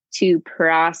day to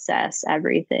process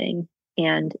everything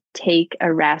and take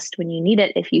a rest when you need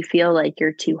it. If you feel like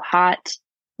you're too hot,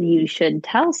 you should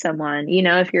tell someone.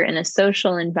 If you're in a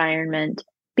social environment,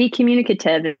 be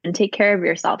communicative and take care of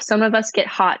yourself. Some of us get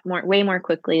hot way more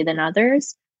quickly than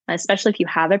others, especially if you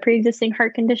have a pre-existing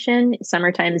heart condition.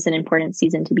 Summertime is an important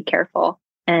season to be careful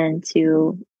and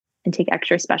take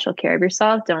extra special care of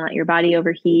yourself. Don't let your body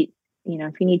overheat.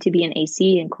 If you need to be in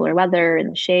AC and cooler weather in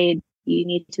the shade, you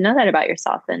need to know that about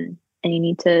yourself, and you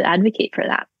need to advocate for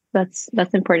that. That's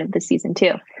important this season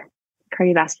too.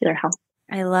 Cardiovascular health.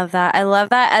 I love that. I love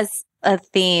that as a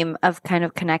theme of kind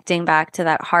of connecting back to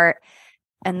that heart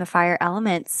and the fire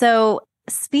element. So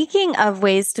speaking of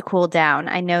ways to cool down,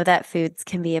 I know that foods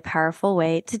can be a powerful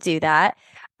way to do that.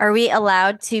 Are we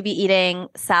allowed to be eating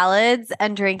salads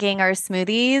and drinking our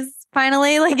smoothies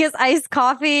finally? Like, is iced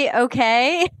coffee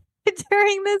okay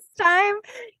during this time?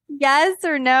 Yes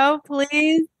or no,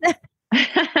 please?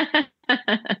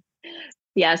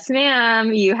 Yes,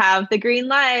 ma'am. You have the green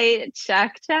light.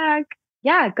 Check, check.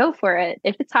 Yeah, go for it.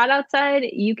 If it's hot outside,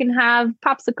 you can have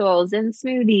popsicles and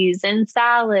smoothies and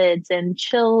salads and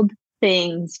chilled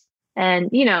things. And,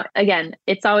 again,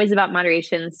 it's always about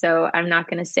moderation. So I'm not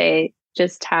going to say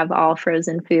just have all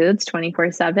frozen foods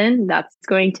 24/7. That's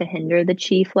going to hinder the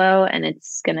chi flow and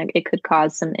it could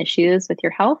cause some issues with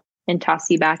your health and toss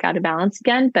you back out of balance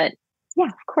again. But yeah,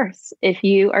 of course, if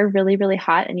you are really, really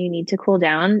hot and you need to cool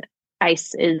down,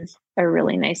 ice is a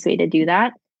really nice way to do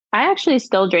that. I actually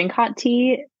still drink hot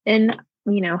tea and,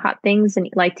 hot things and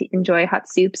like to enjoy hot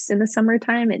soups in the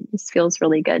summertime. It just feels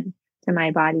really good to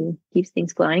my body, keeps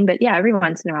things flowing. But yeah, every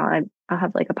once in a while, I'll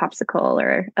have like a popsicle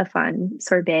or a fun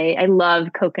sorbet. I love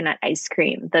coconut ice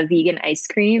cream. The vegan ice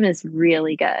cream is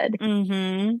really good.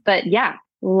 Mm-hmm. But yeah,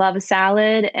 love a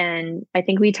salad. And I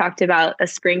think we talked about a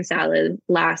spring salad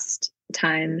last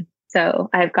time. So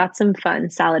I've got some fun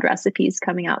salad recipes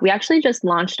coming out. We actually just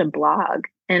launched a blog,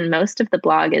 and most of the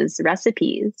blog is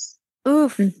recipes.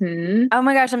 Oof. Mm-hmm. Oh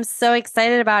my gosh, I'm so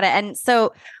excited about it. And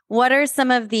so, what are some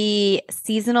of the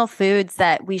seasonal foods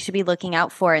that we should be looking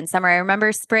out for in summer? I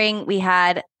remember spring, we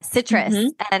had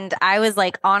citrus, and I was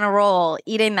like on a roll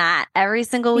eating that every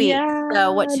single week. Yeah,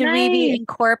 So, what should we be nice.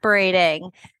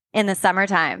 incorporating in the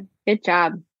summertime? Good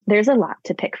job. There's a lot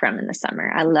to pick from in the summer.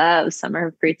 I love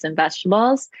summer fruits and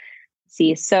vegetables.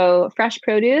 See, so fresh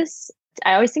produce,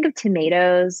 I always think of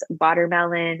tomatoes,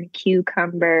 watermelon,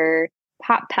 cucumber,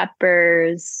 hot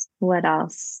peppers. What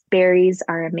else? Berries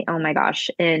are, oh my gosh,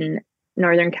 in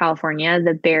Northern California,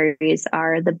 the berries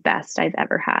are the best I've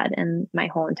ever had in my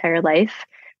whole entire life.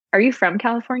 Are you from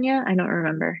California? I don't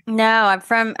remember. No, I'm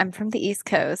from the East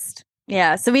Coast.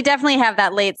 Yeah, so we definitely have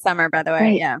that late summer, by the way.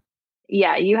 Right. Yeah.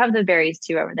 Yeah, you have the berries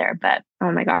too over there, but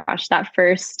oh my gosh, that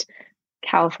first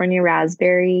California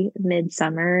raspberry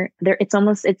midsummer,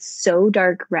 it's so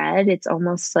dark red. It's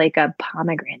almost like a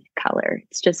pomegranate color.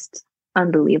 It's just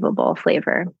unbelievable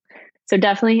flavor. So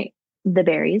definitely the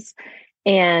berries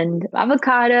and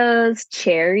avocados,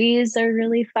 cherries are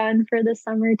really fun for the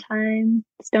summertime.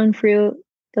 Stone fruit,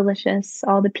 delicious.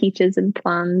 All the peaches and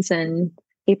plums and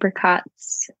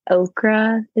apricots.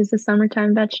 Okra is a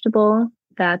summertime vegetable.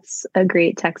 That's a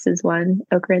great Texas one.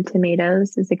 Okra and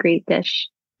tomatoes is a great dish,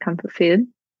 comfort food.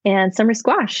 And summer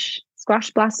squash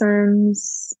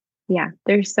blossoms. Yeah,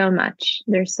 there's so much.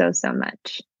 There's so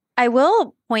much. I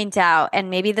will point out, and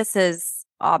maybe this is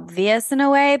obvious in a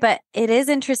way, but it is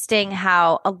interesting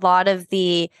how a lot of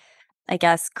the, I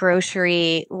guess,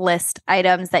 grocery list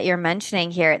items that you're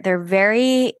mentioning here, they're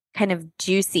very kind of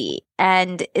juicy.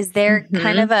 And is there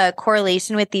kind of a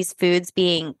correlation with these foods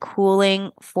being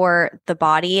cooling for the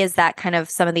body? Is that kind of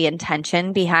some of the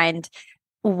intention behind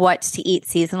what to eat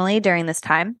seasonally during this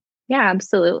time? Yeah,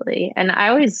 absolutely. And I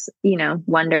always,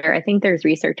 wonder, I think there's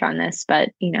research on this, but,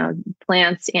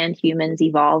 plants and humans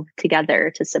evolve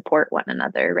together to support one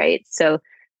another, right? So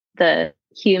the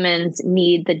humans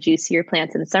need the juicier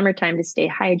plants in the summertime to stay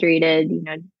hydrated,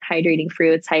 hydrating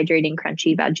fruits, hydrating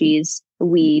crunchy veggies.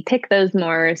 We pick those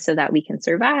more so that we can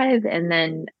survive. And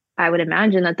then I would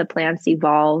imagine that the plants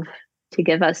evolve to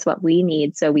give us what we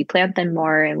need. So we plant them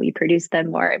more and we produce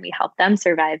them more and we help them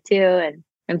survive too,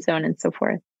 and so on and so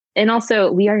forth. And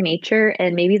also we are nature,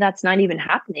 and maybe that's not even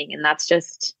happening. And that's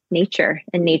just nature.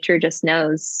 And nature just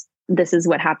knows this is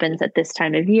what happens at this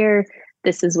time of year.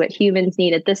 This is what humans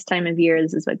need at this time of year.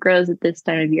 This is what grows at this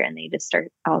time of year. And they just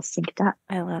start all synced up.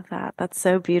 I love that. That's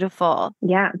so beautiful.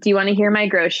 Yeah. Do you want to hear my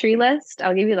grocery list?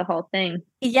 I'll give you the whole thing.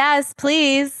 Yes,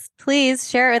 please. Please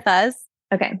share it with us.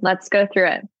 Okay, let's go through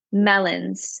it.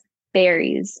 Melons,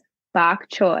 berries, bok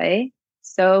choy,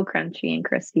 so crunchy and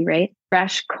crispy, right?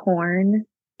 Fresh corn,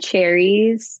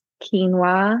 cherries,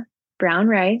 quinoa, brown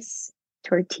rice,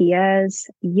 tortillas,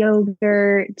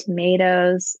 yogurt,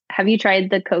 tomatoes. Have you tried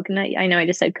the coconut? I know I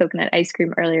just said coconut ice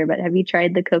cream earlier, but have you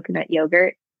tried the coconut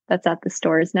yogurt that's at the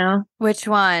stores now? Which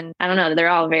one? I don't know. They're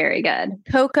all very good.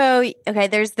 Cocoa. Okay,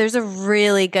 there's a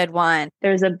really good one.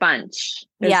 There's a bunch.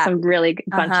 There's some really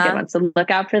bunch of good ones. So look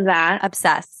out for that.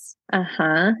 Obsess.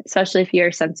 Especially if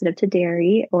you're sensitive to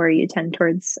dairy or you tend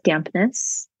towards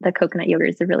dampness. The coconut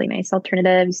yogurt is a really nice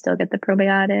alternative. You still get the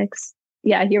probiotics.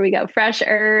 Yeah, here we go. Fresh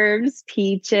herbs,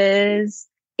 peaches,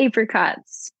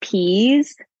 apricots,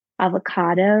 peas,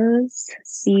 avocados,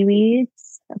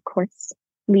 seaweeds, of course,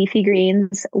 leafy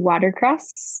greens,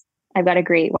 watercress. I've got a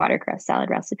great watercress salad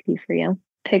recipe for you.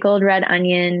 Pickled red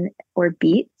onion or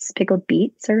beets. Pickled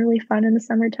beets are really fun in the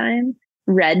summertime.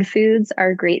 Red foods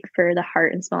are great for the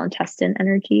heart and small intestine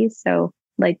energy. So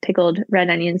like pickled red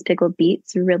onions, pickled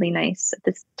beets are really nice at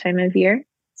this time of year.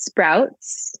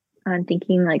 Sprouts, I'm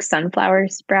thinking like sunflower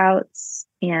sprouts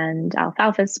and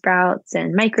alfalfa sprouts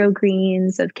and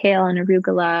microgreens of kale and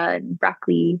arugula and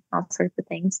broccoli, all sorts of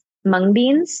things. Mung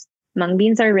beans. Mung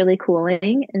beans are really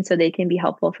cooling, and so they can be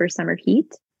helpful for summer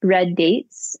heat. Red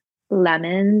dates,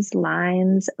 lemons,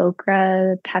 limes,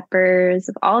 okra, peppers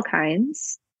of all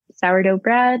kinds, sourdough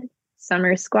bread,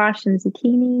 summer squash and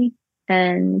zucchini,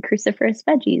 and cruciferous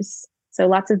veggies. So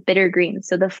lots of bitter greens.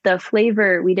 So the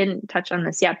flavor, we didn't touch on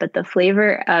this yet, but the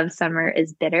flavor of summer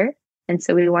is bitter. And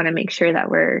so we want to make sure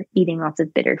that we're eating lots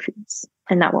of bitter foods.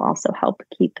 And that will also help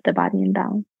keep the body in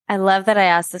balance. I love that I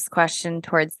asked this question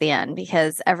towards the end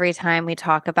because every time we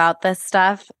talk about this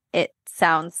stuff, it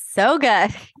sounds so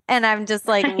good. And I'm just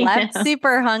like left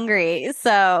super hungry.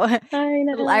 So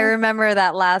I remember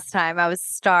that last time I was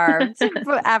starved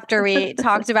after we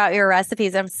talked about your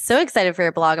recipes. I'm so excited for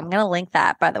your blog. I'm going to link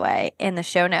that, by the way, in the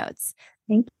show notes.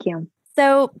 Thank you.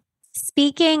 So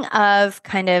speaking of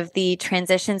kind of the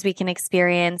transitions we can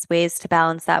experience, ways to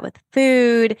balance that with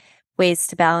food, ways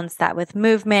to balance that with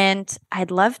movement,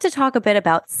 I'd love to talk a bit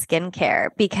about skincare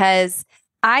because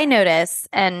I notice,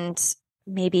 and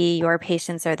maybe your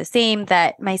patients are the same,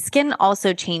 that my skin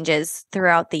also changes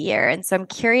throughout the year. And so I'm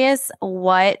curious,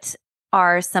 what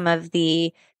are some of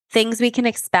the things we can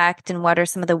expect and what are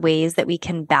some of the ways that we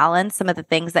can balance some of the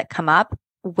things that come up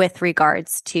with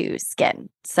regards to skin?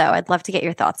 So I'd love to get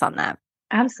your thoughts on that.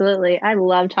 Absolutely. I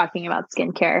love talking about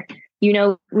skincare. You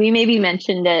know, we maybe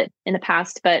mentioned it in the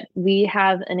past, but we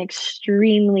have an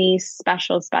extremely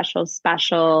special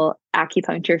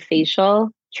acupuncture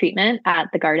facial treatment at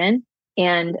the garden.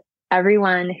 And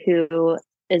everyone who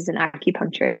is an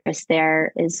acupuncturist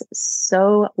there is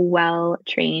so well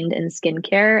trained in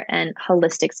skincare and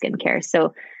holistic skincare.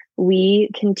 So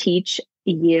we can teach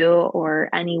you or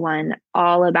anyone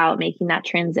all about making that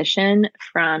transition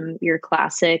from your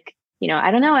classic, you know,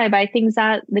 I don't know, I buy things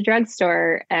at the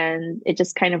drugstore and it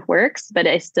just kind of works, but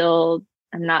I'm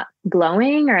not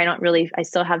glowing, or I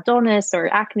still have dullness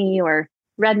or acne or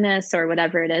redness or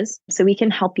whatever it is. So we can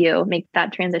help you make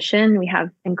that transition. We have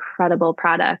incredible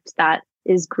product that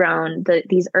is grown.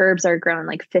 These herbs are grown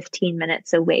like 15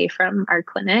 minutes away from our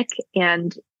clinic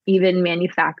and even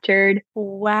manufactured.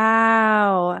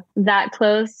 Wow. That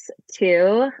close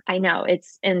to, I know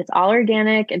it's all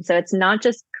organic. And so it's not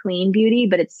just clean beauty,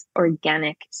 but it's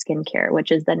organic skincare,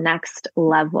 which is the next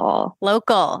level.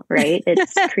 Local, right?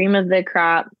 It's cream of the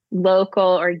crop,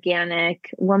 local,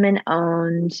 organic, woman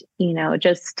owned, you know,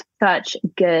 just such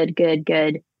good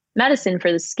medicine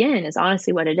for the skin is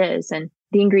honestly what it is. And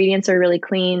the ingredients are really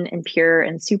clean and pure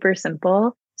and super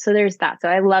simple. So there's that. So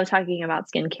I love talking about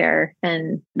skincare,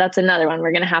 and that's another one.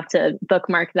 We're going to have to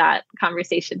bookmark that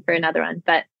conversation for another one.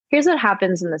 But here's what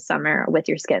happens in the summer with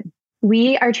your skin.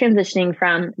 We are transitioning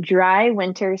from dry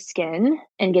winter skin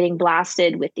and getting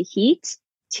blasted with the heat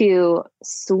to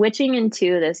switching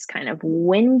into this kind of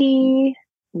windy,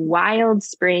 wild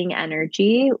spring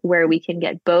energy where we can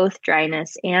get both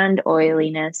dryness and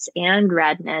oiliness and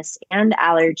redness and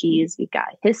allergies. We've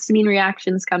got histamine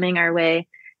reactions coming our way.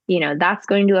 You know, that's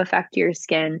going to affect your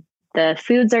skin. The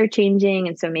foods are changing.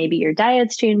 And so maybe your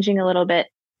diet's changing a little bit.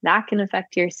 That can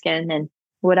affect your skin. And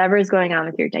whatever is going on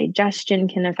with your digestion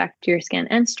can affect your skin,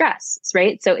 and stress,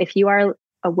 right? So if you are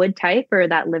a wood type or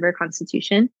that liver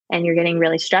constitution and you're getting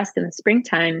really stressed in the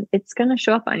springtime, it's going to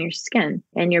show up on your skin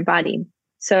and your body.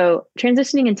 So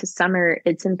transitioning into summer,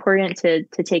 it's important to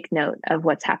take note of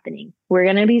what's happening. We're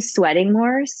going to be sweating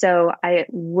more. So I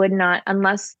would not,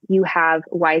 unless you have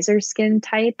wiser skin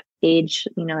type, age,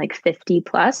 you know, like 50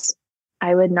 plus,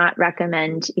 I would not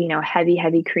recommend, you know,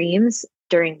 heavy creams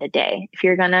during the day. If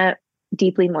you're going to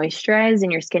deeply moisturize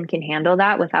and your skin can handle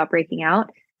that without breaking out,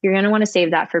 you're going to want to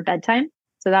save that for bedtime.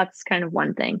 So that's kind of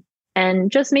one thing.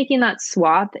 And just making that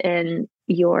swap in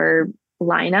your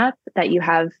lineup that you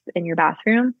have in your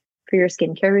bathroom for your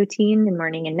skincare routine in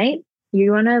morning and night,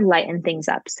 you want to lighten things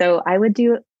up. So I would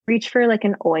reach for like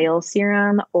an oil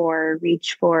serum, or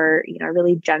reach for, you know,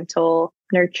 really gentle,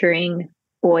 nurturing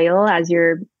oil as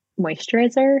your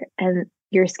moisturizer, and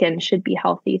your skin should be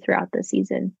healthy throughout the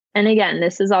season. And again,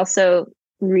 this is also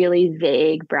really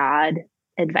vague, broad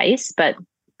advice, but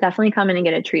definitely come in and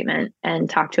get a treatment and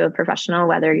talk to a professional,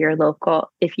 whether you're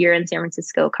local. If you're in San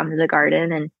Francisco, come to the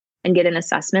garden and get an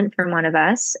assessment from one of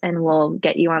us, and we'll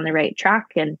get you on the right track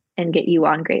and get you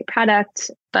on great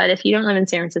product. But if you don't live in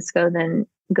San Francisco, then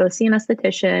go see an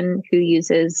esthetician who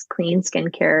uses clean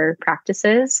skincare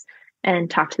practices and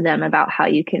talk to them about how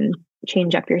you can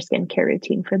change up your skincare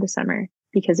routine for the summer,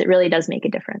 because it really does make a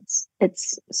difference.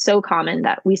 It's so common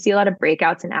that we see a lot of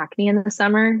breakouts in acne in the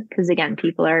summer because, again,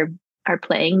 people are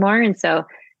playing more. And so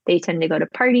they tend to go to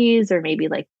parties or maybe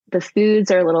like the foods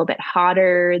are a little bit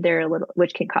hotter,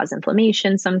 which can cause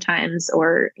inflammation sometimes,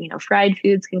 or, fried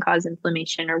foods can cause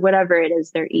inflammation, or whatever it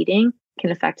is they're eating can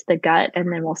affect the gut.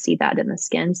 And then we'll see that in the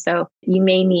skin. So you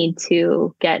may need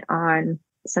to get on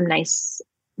some nice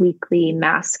weekly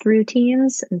mask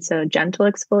routines. And so gentle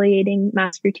exfoliating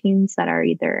mask routines that are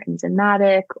either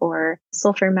enzymatic or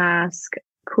sulfur mask,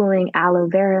 cooling aloe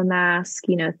vera mask,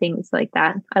 things like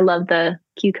that. I love the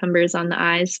cucumbers on the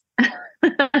eyes.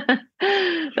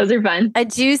 Those are fun. A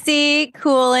juicy,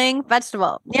 cooling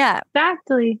vegetable. Yeah.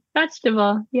 Exactly.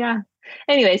 Vegetable. Yeah.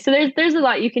 Anyway, so there's a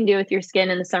lot you can do with your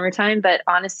skin in the summertime, but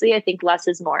honestly, I think less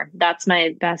is more. That's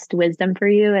my best wisdom for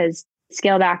you, is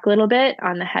scale back a little bit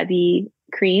on the heavy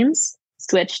creams,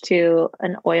 switch to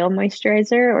an oil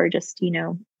moisturizer, or just,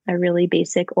 a really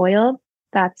basic oil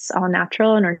that's all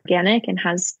natural and organic and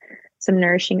has some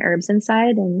nourishing herbs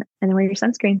inside, and then wear your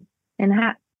sunscreen and a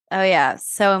hat. Oh yeah.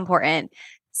 So important.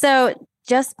 So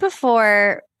just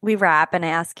before we wrap and I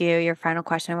ask you your final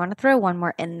question, I want to throw one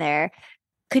more in there.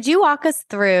 Could you walk us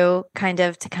through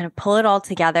to pull it all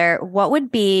together? What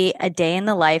would be a day in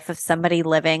the life of somebody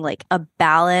living like a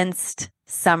balanced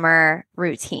summer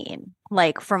routine?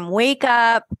 Like from wake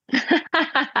up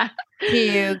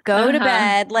to go to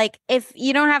bed. Like if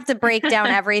you don't have to break down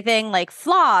everything like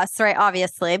floss, right?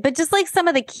 Obviously, but just like some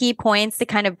of the key points to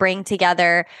kind of bring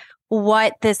together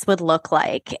what this would look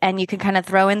like. And you can kind of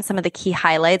throw in some of the key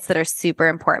highlights that are super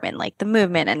important, like the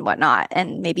movement and whatnot,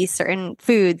 and maybe certain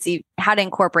foods, how to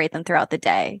incorporate them throughout the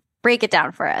day. Break it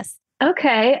down for us.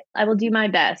 Okay, I will do my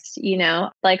best.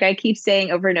 Like I keep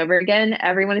saying over and over again,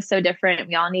 everyone is so different.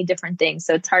 We all need different things.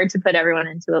 So it's hard to put everyone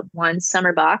into one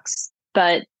summer box,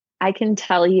 but I can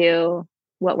tell you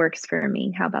what works for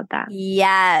me. How about that?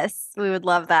 Yes, we would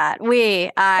love that.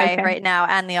 Okay. Right now,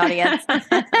 and the audience.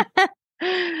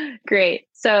 Great.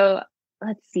 So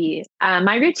let's see.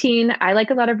 My routine, I like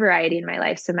a lot of variety in my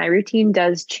life. So my routine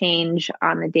does change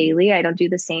on the daily. I don't do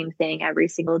the same thing every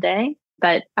single day,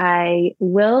 but I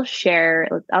will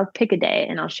share, I'll pick a day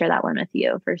and I'll share that one with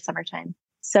you for summertime.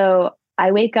 So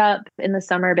I wake up in the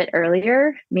summer a bit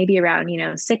earlier, maybe around,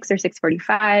 6 or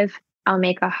 6:45. I'll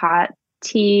make a hot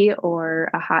tea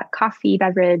or a hot coffee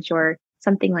beverage or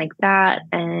something like that,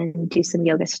 and do some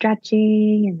yoga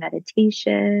stretching and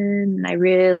meditation. And I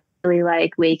really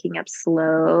like waking up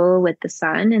slow with the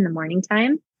sun in the morning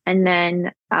time. And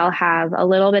then I'll have a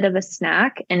little bit of a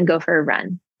snack and go for a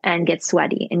run and get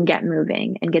sweaty and get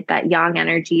moving and get that yang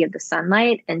energy of the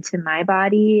sunlight into my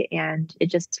body. And it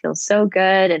just feels so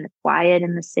good and quiet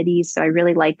in the city. So I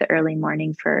really like the early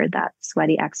morning for that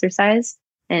sweaty exercise,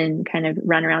 and kind of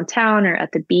run around town or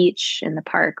at the beach, in the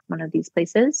park, one of these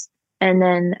places. And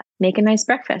then make a nice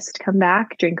breakfast, come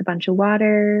back, drink a bunch of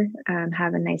water,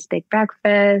 have a nice big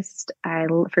breakfast.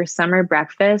 For summer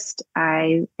breakfast,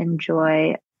 I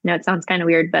enjoy, it sounds kind of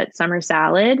weird, but summer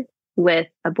salad with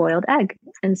a boiled egg.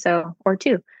 Or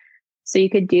two. So you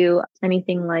could do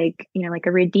anything like, like a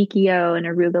radicchio and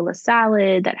arugula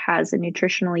salad that has a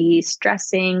nutritional yeast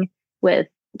dressing with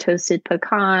toasted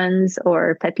pecans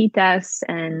or pepitas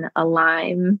and a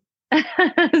lime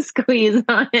squeeze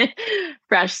on it,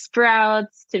 fresh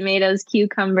sprouts, tomatoes,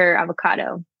 cucumber,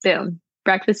 avocado. Boom.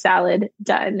 Breakfast salad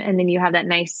done. And then you have that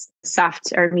nice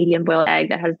soft or medium boiled egg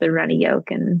that has the runny yolk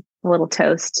and a little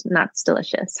toast. And that's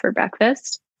delicious for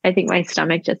breakfast. I think my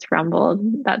stomach just rumbled.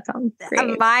 That sounds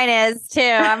great. Mine is too.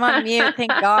 I'm on mute.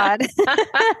 Thank God.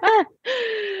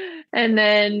 And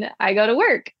then I go to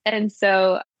work. And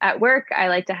so at work, I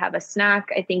like to have a snack.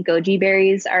 I think goji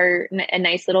berries are a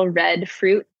nice little red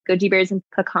fruit. Goji berries and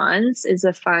pecans is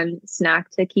a fun snack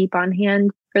to keep on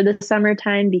hand for the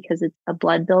summertime because it's a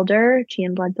blood builder,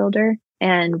 Chian blood builder.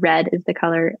 And red is the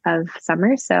color of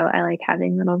summer. So I like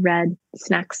having little red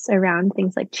snacks around,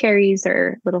 things like cherries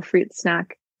or little fruit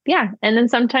snack. Yeah. And then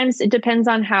sometimes it depends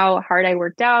on how hard I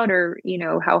worked out or,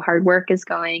 how hard work is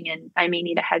going, and I may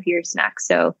need a heavier snack.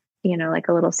 So, like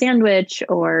a little sandwich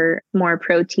or more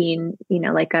protein,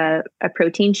 like a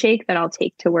protein shake that I'll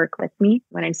take to work with me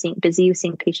when I'm busy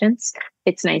seeing patients.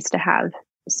 It's nice to have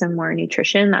some more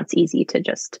nutrition that's easy to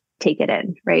just take it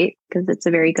in, right? Because it's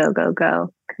a very go, go,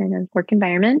 go kind of work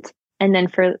environment. And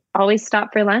then always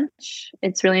stop for lunch.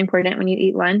 It's really important when you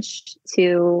eat lunch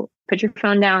to put your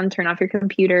phone down, turn off your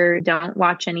computer, don't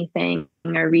watch anything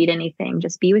or read anything.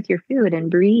 Just be with your food and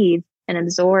breathe and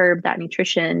absorb that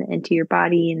nutrition into your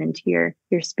body and into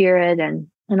your spirit and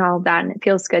all of that. And it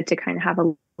feels good to kind of have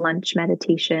a lunch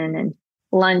meditation. And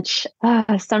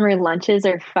summer lunches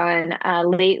are fun.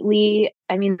 Lately,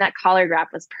 that collard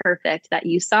wrap was perfect that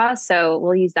you saw. So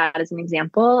we'll use that as an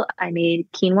example. I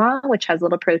made quinoa, which has a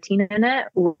little protein in it,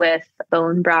 with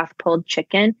bone broth pulled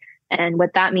chicken And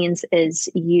what that means is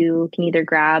you can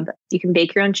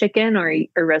bake your own chicken or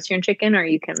roast your own chicken, or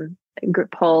you can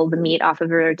pull the meat off of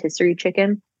a rotisserie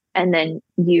chicken, and then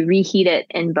you reheat it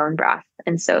in bone broth.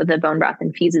 And so the bone broth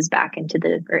infuses back into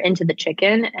the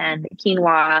chicken and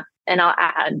quinoa, and I'll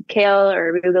add kale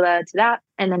or arugula to that,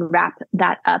 and then wrap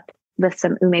that up with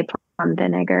some ume plum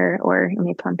vinegar or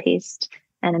ume plum paste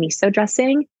and a miso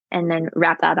dressing, and then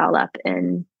wrap that all up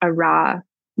in a raw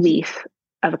leaf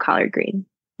of a collard green.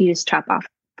 You just chop off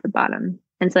the bottom.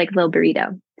 And it's like a little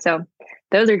burrito. So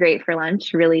those are great for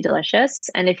lunch, really delicious.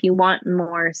 And if you want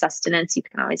more sustenance, you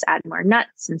can always add more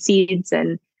nuts and seeds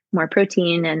and more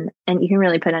protein. And you can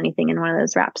really put anything in one of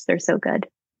those wraps. They're so good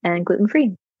and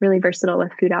gluten-free, really versatile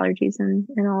with food allergies and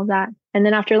all of that. And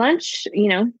then after lunch,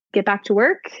 get back to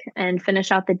work and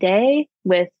finish out the day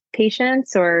with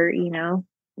patience or,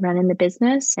 running the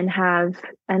business, and have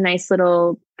a nice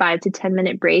little 5 to 10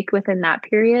 minute break within that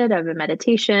period of a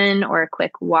meditation or a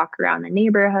quick walk around the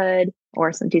neighborhood,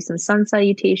 or do some sun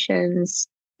salutations,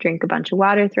 drink a bunch of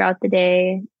water throughout the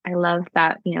day. I love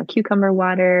that, cucumber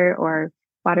water or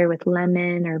water with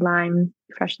lemon or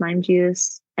fresh lime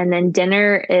juice. And then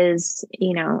dinner is,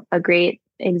 a great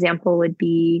example would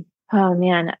be, oh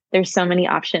man, there's so many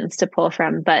options to pull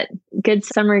from, but good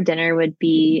summer dinner would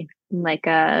be like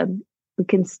we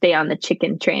can stay on the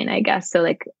chicken train, I guess. So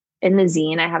like in the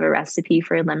zine, I have a recipe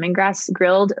for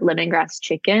grilled lemongrass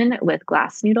chicken with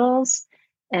glass noodles.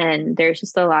 And there's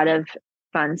just a lot of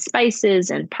fun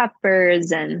spices and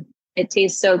peppers, and it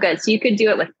tastes so good. So you could do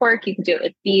it with pork, you could do it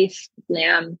with beef,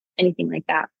 lamb, anything like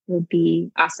that would be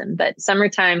awesome. But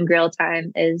summertime grill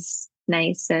time is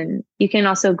nice. And you can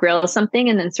also grill something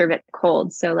and then serve it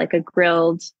cold. So like a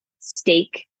grilled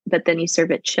steak, but then you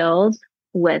serve it chilled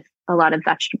with a lot of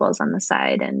vegetables on the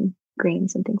side and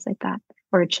greens and things like that,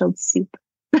 or a chilled soup.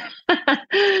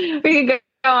 We could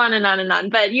go on and on and on,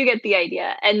 but you get the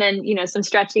idea. And then, some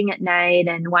stretching at night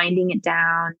and winding it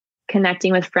down,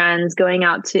 connecting with friends, going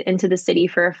out into the city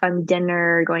for a fun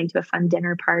dinner, going to a fun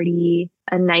dinner party,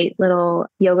 a night little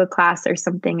yoga class or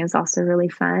something is also really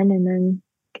fun. And then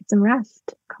get some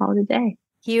rest, call it a day.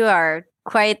 You are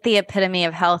quite the epitome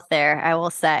of health there, I will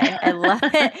say. I love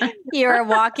it. You're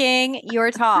walking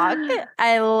your talk.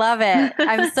 I love it.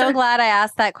 I'm so glad I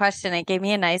asked that question. It gave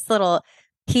me a nice little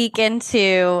peek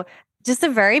into just a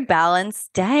very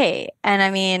balanced day. And I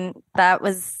mean, that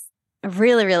was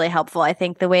really, really helpful. I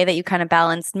think the way that you kind of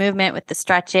balanced movement with the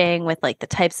stretching, with like the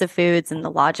types of foods and the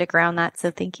logic around that.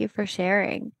 So thank you for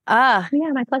sharing. Yeah,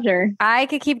 my pleasure. I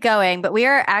could keep going, but we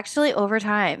are actually over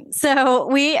time. So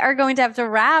we are going to have to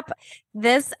wrap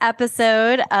this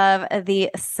episode of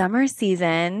the summer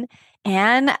season.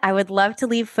 And I would love to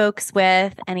leave folks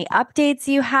with any updates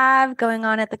you have going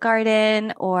on at the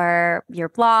garden or your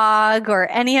blog or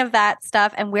any of that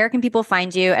stuff. And where can people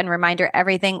find you? And reminder,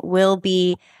 everything will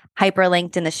be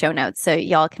hyperlinked in the show notes. So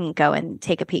y'all can go and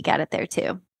take a peek at it there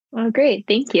too. Oh, great.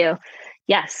 Thank you.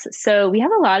 Yes. So we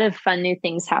have a lot of fun new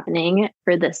things happening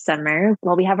for this summer.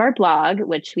 Well, we have our blog,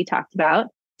 which we talked about.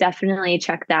 Definitely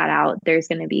check that out. There's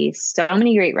going to be so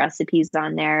many great recipes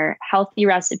on there, healthy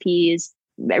recipes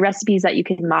that you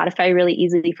can modify really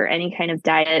easily for any kind of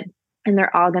diet. And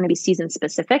they're all going to be season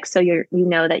specific. So you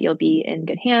know that you'll be in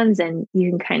good hands, and you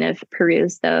can kind of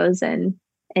peruse those and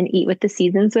eat with the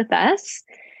seasons with us.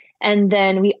 And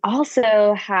then we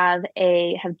also have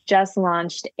just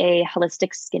launched a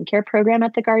holistic skincare program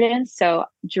at the garden. So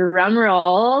drum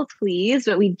roll, please.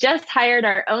 But we just hired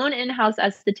our own in-house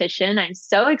esthetician. I'm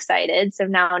so excited. So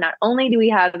now not only do we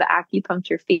have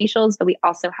acupuncture facials, but we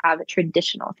also have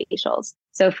traditional facials.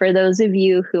 So for those of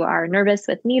you who are nervous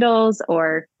with needles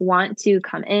or want to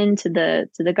come into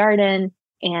the garden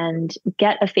and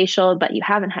get a facial, but you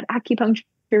haven't had acupuncture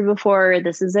before,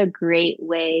 this is a great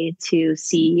way to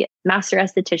see master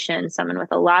esthetician, someone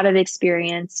with a lot of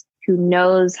experience who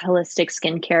knows holistic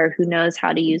skincare, who knows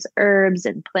how to use herbs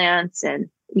and plants and,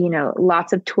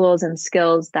 lots of tools and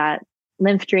skills that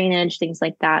lymph drainage, things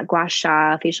like that, gua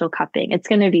sha, facial cupping. It's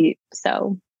going to be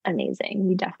so amazing.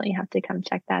 You definitely have to come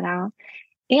check that out.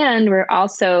 And we're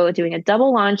also doing a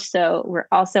double launch. So we're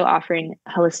also offering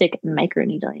holistic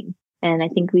microneedling. And I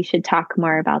think we should talk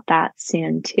more about that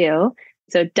soon too.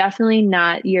 So definitely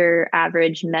not your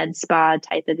average med spa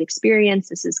type of experience.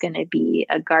 This is going to be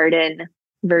a garden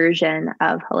version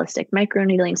of holistic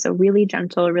microneedling. So really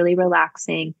gentle, really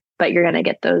relaxing, but you're going to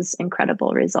get those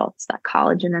incredible results, that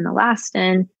collagen and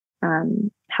elastin,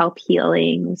 help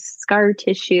healing scar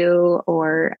tissue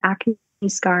or acne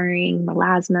scarring,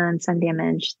 melasma and sun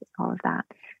damage, all of that.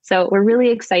 So we're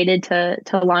really excited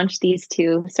to launch these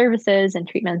two services and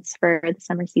treatments for the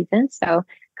summer season. So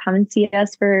come and see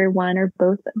us for one or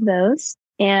both of those.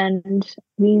 And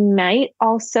we might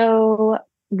also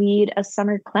lead a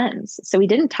summer cleanse. So we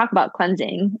didn't talk about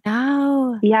cleansing.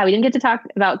 No. Yeah, we didn't get to talk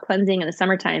about cleansing in the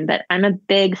summertime, but I'm a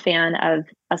big fan of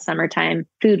a summertime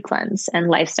food cleanse and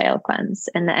lifestyle cleanse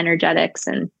and the energetics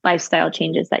and lifestyle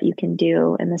changes that you can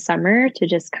do in the summer to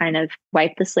just kind of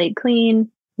wipe the slate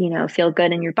clean, feel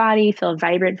good in your body, feel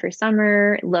vibrant for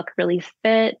summer, look really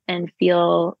fit, and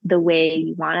feel the way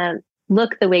you want to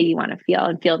look, the way you want to feel,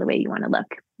 and feel the way you want to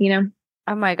look.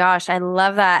 Oh my gosh, I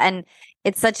love that. And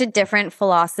it's such a different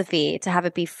philosophy to have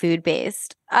it be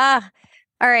food-based. All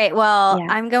right. Well, Yeah.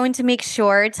 I'm going to make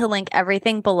sure to link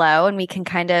everything below, and we can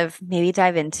kind of maybe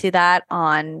dive into that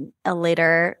on a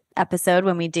later episode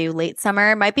when we do late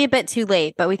summer. It might be a bit too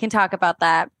late, but we can talk about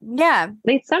that. Yeah.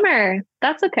 Late summer.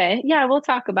 That's okay. Yeah, we'll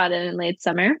talk about it in late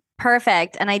summer.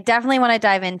 Perfect. And I definitely want to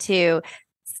dive into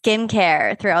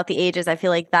skincare throughout the ages. I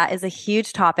feel like that is a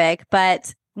huge topic,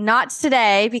 but not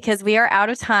today because we are out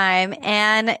of time.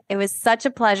 And it was such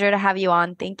a pleasure to have you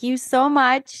on. Thank you so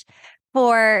much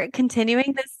for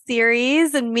continuing this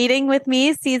series and meeting with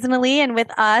me seasonally and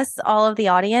with us, all of the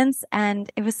audience.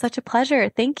 And it was such a pleasure.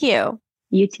 Thank you.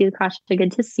 You too, Kasha.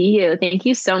 Good to see you. Thank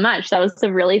you so much. That was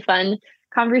a really fun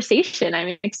conversation.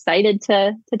 I'm excited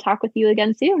to talk with you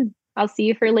again soon. I'll see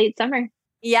you for late summer.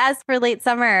 Yes, for late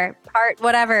summer, part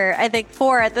whatever, I think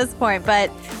 4 at this point. But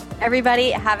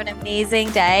everybody have an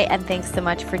amazing day. And thanks so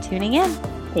much for tuning in.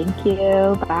 Thank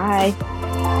you. Bye.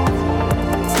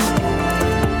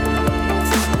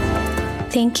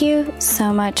 Thank you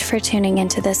so much for tuning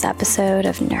into this episode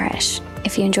of Nourish.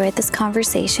 If you enjoyed this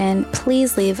conversation,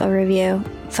 please leave a review.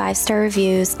 5-star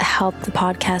reviews help the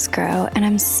podcast grow, and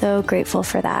I'm so grateful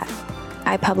for that.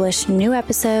 I publish new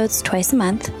episodes twice a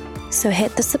month, so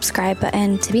hit the subscribe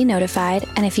button to be notified.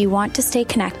 And if you want to stay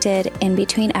connected in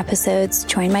between episodes,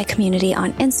 join my community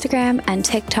on Instagram and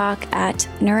TikTok at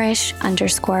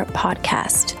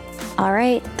nourish_podcast. All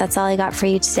right, that's all I got for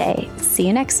you today. See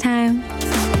you next time.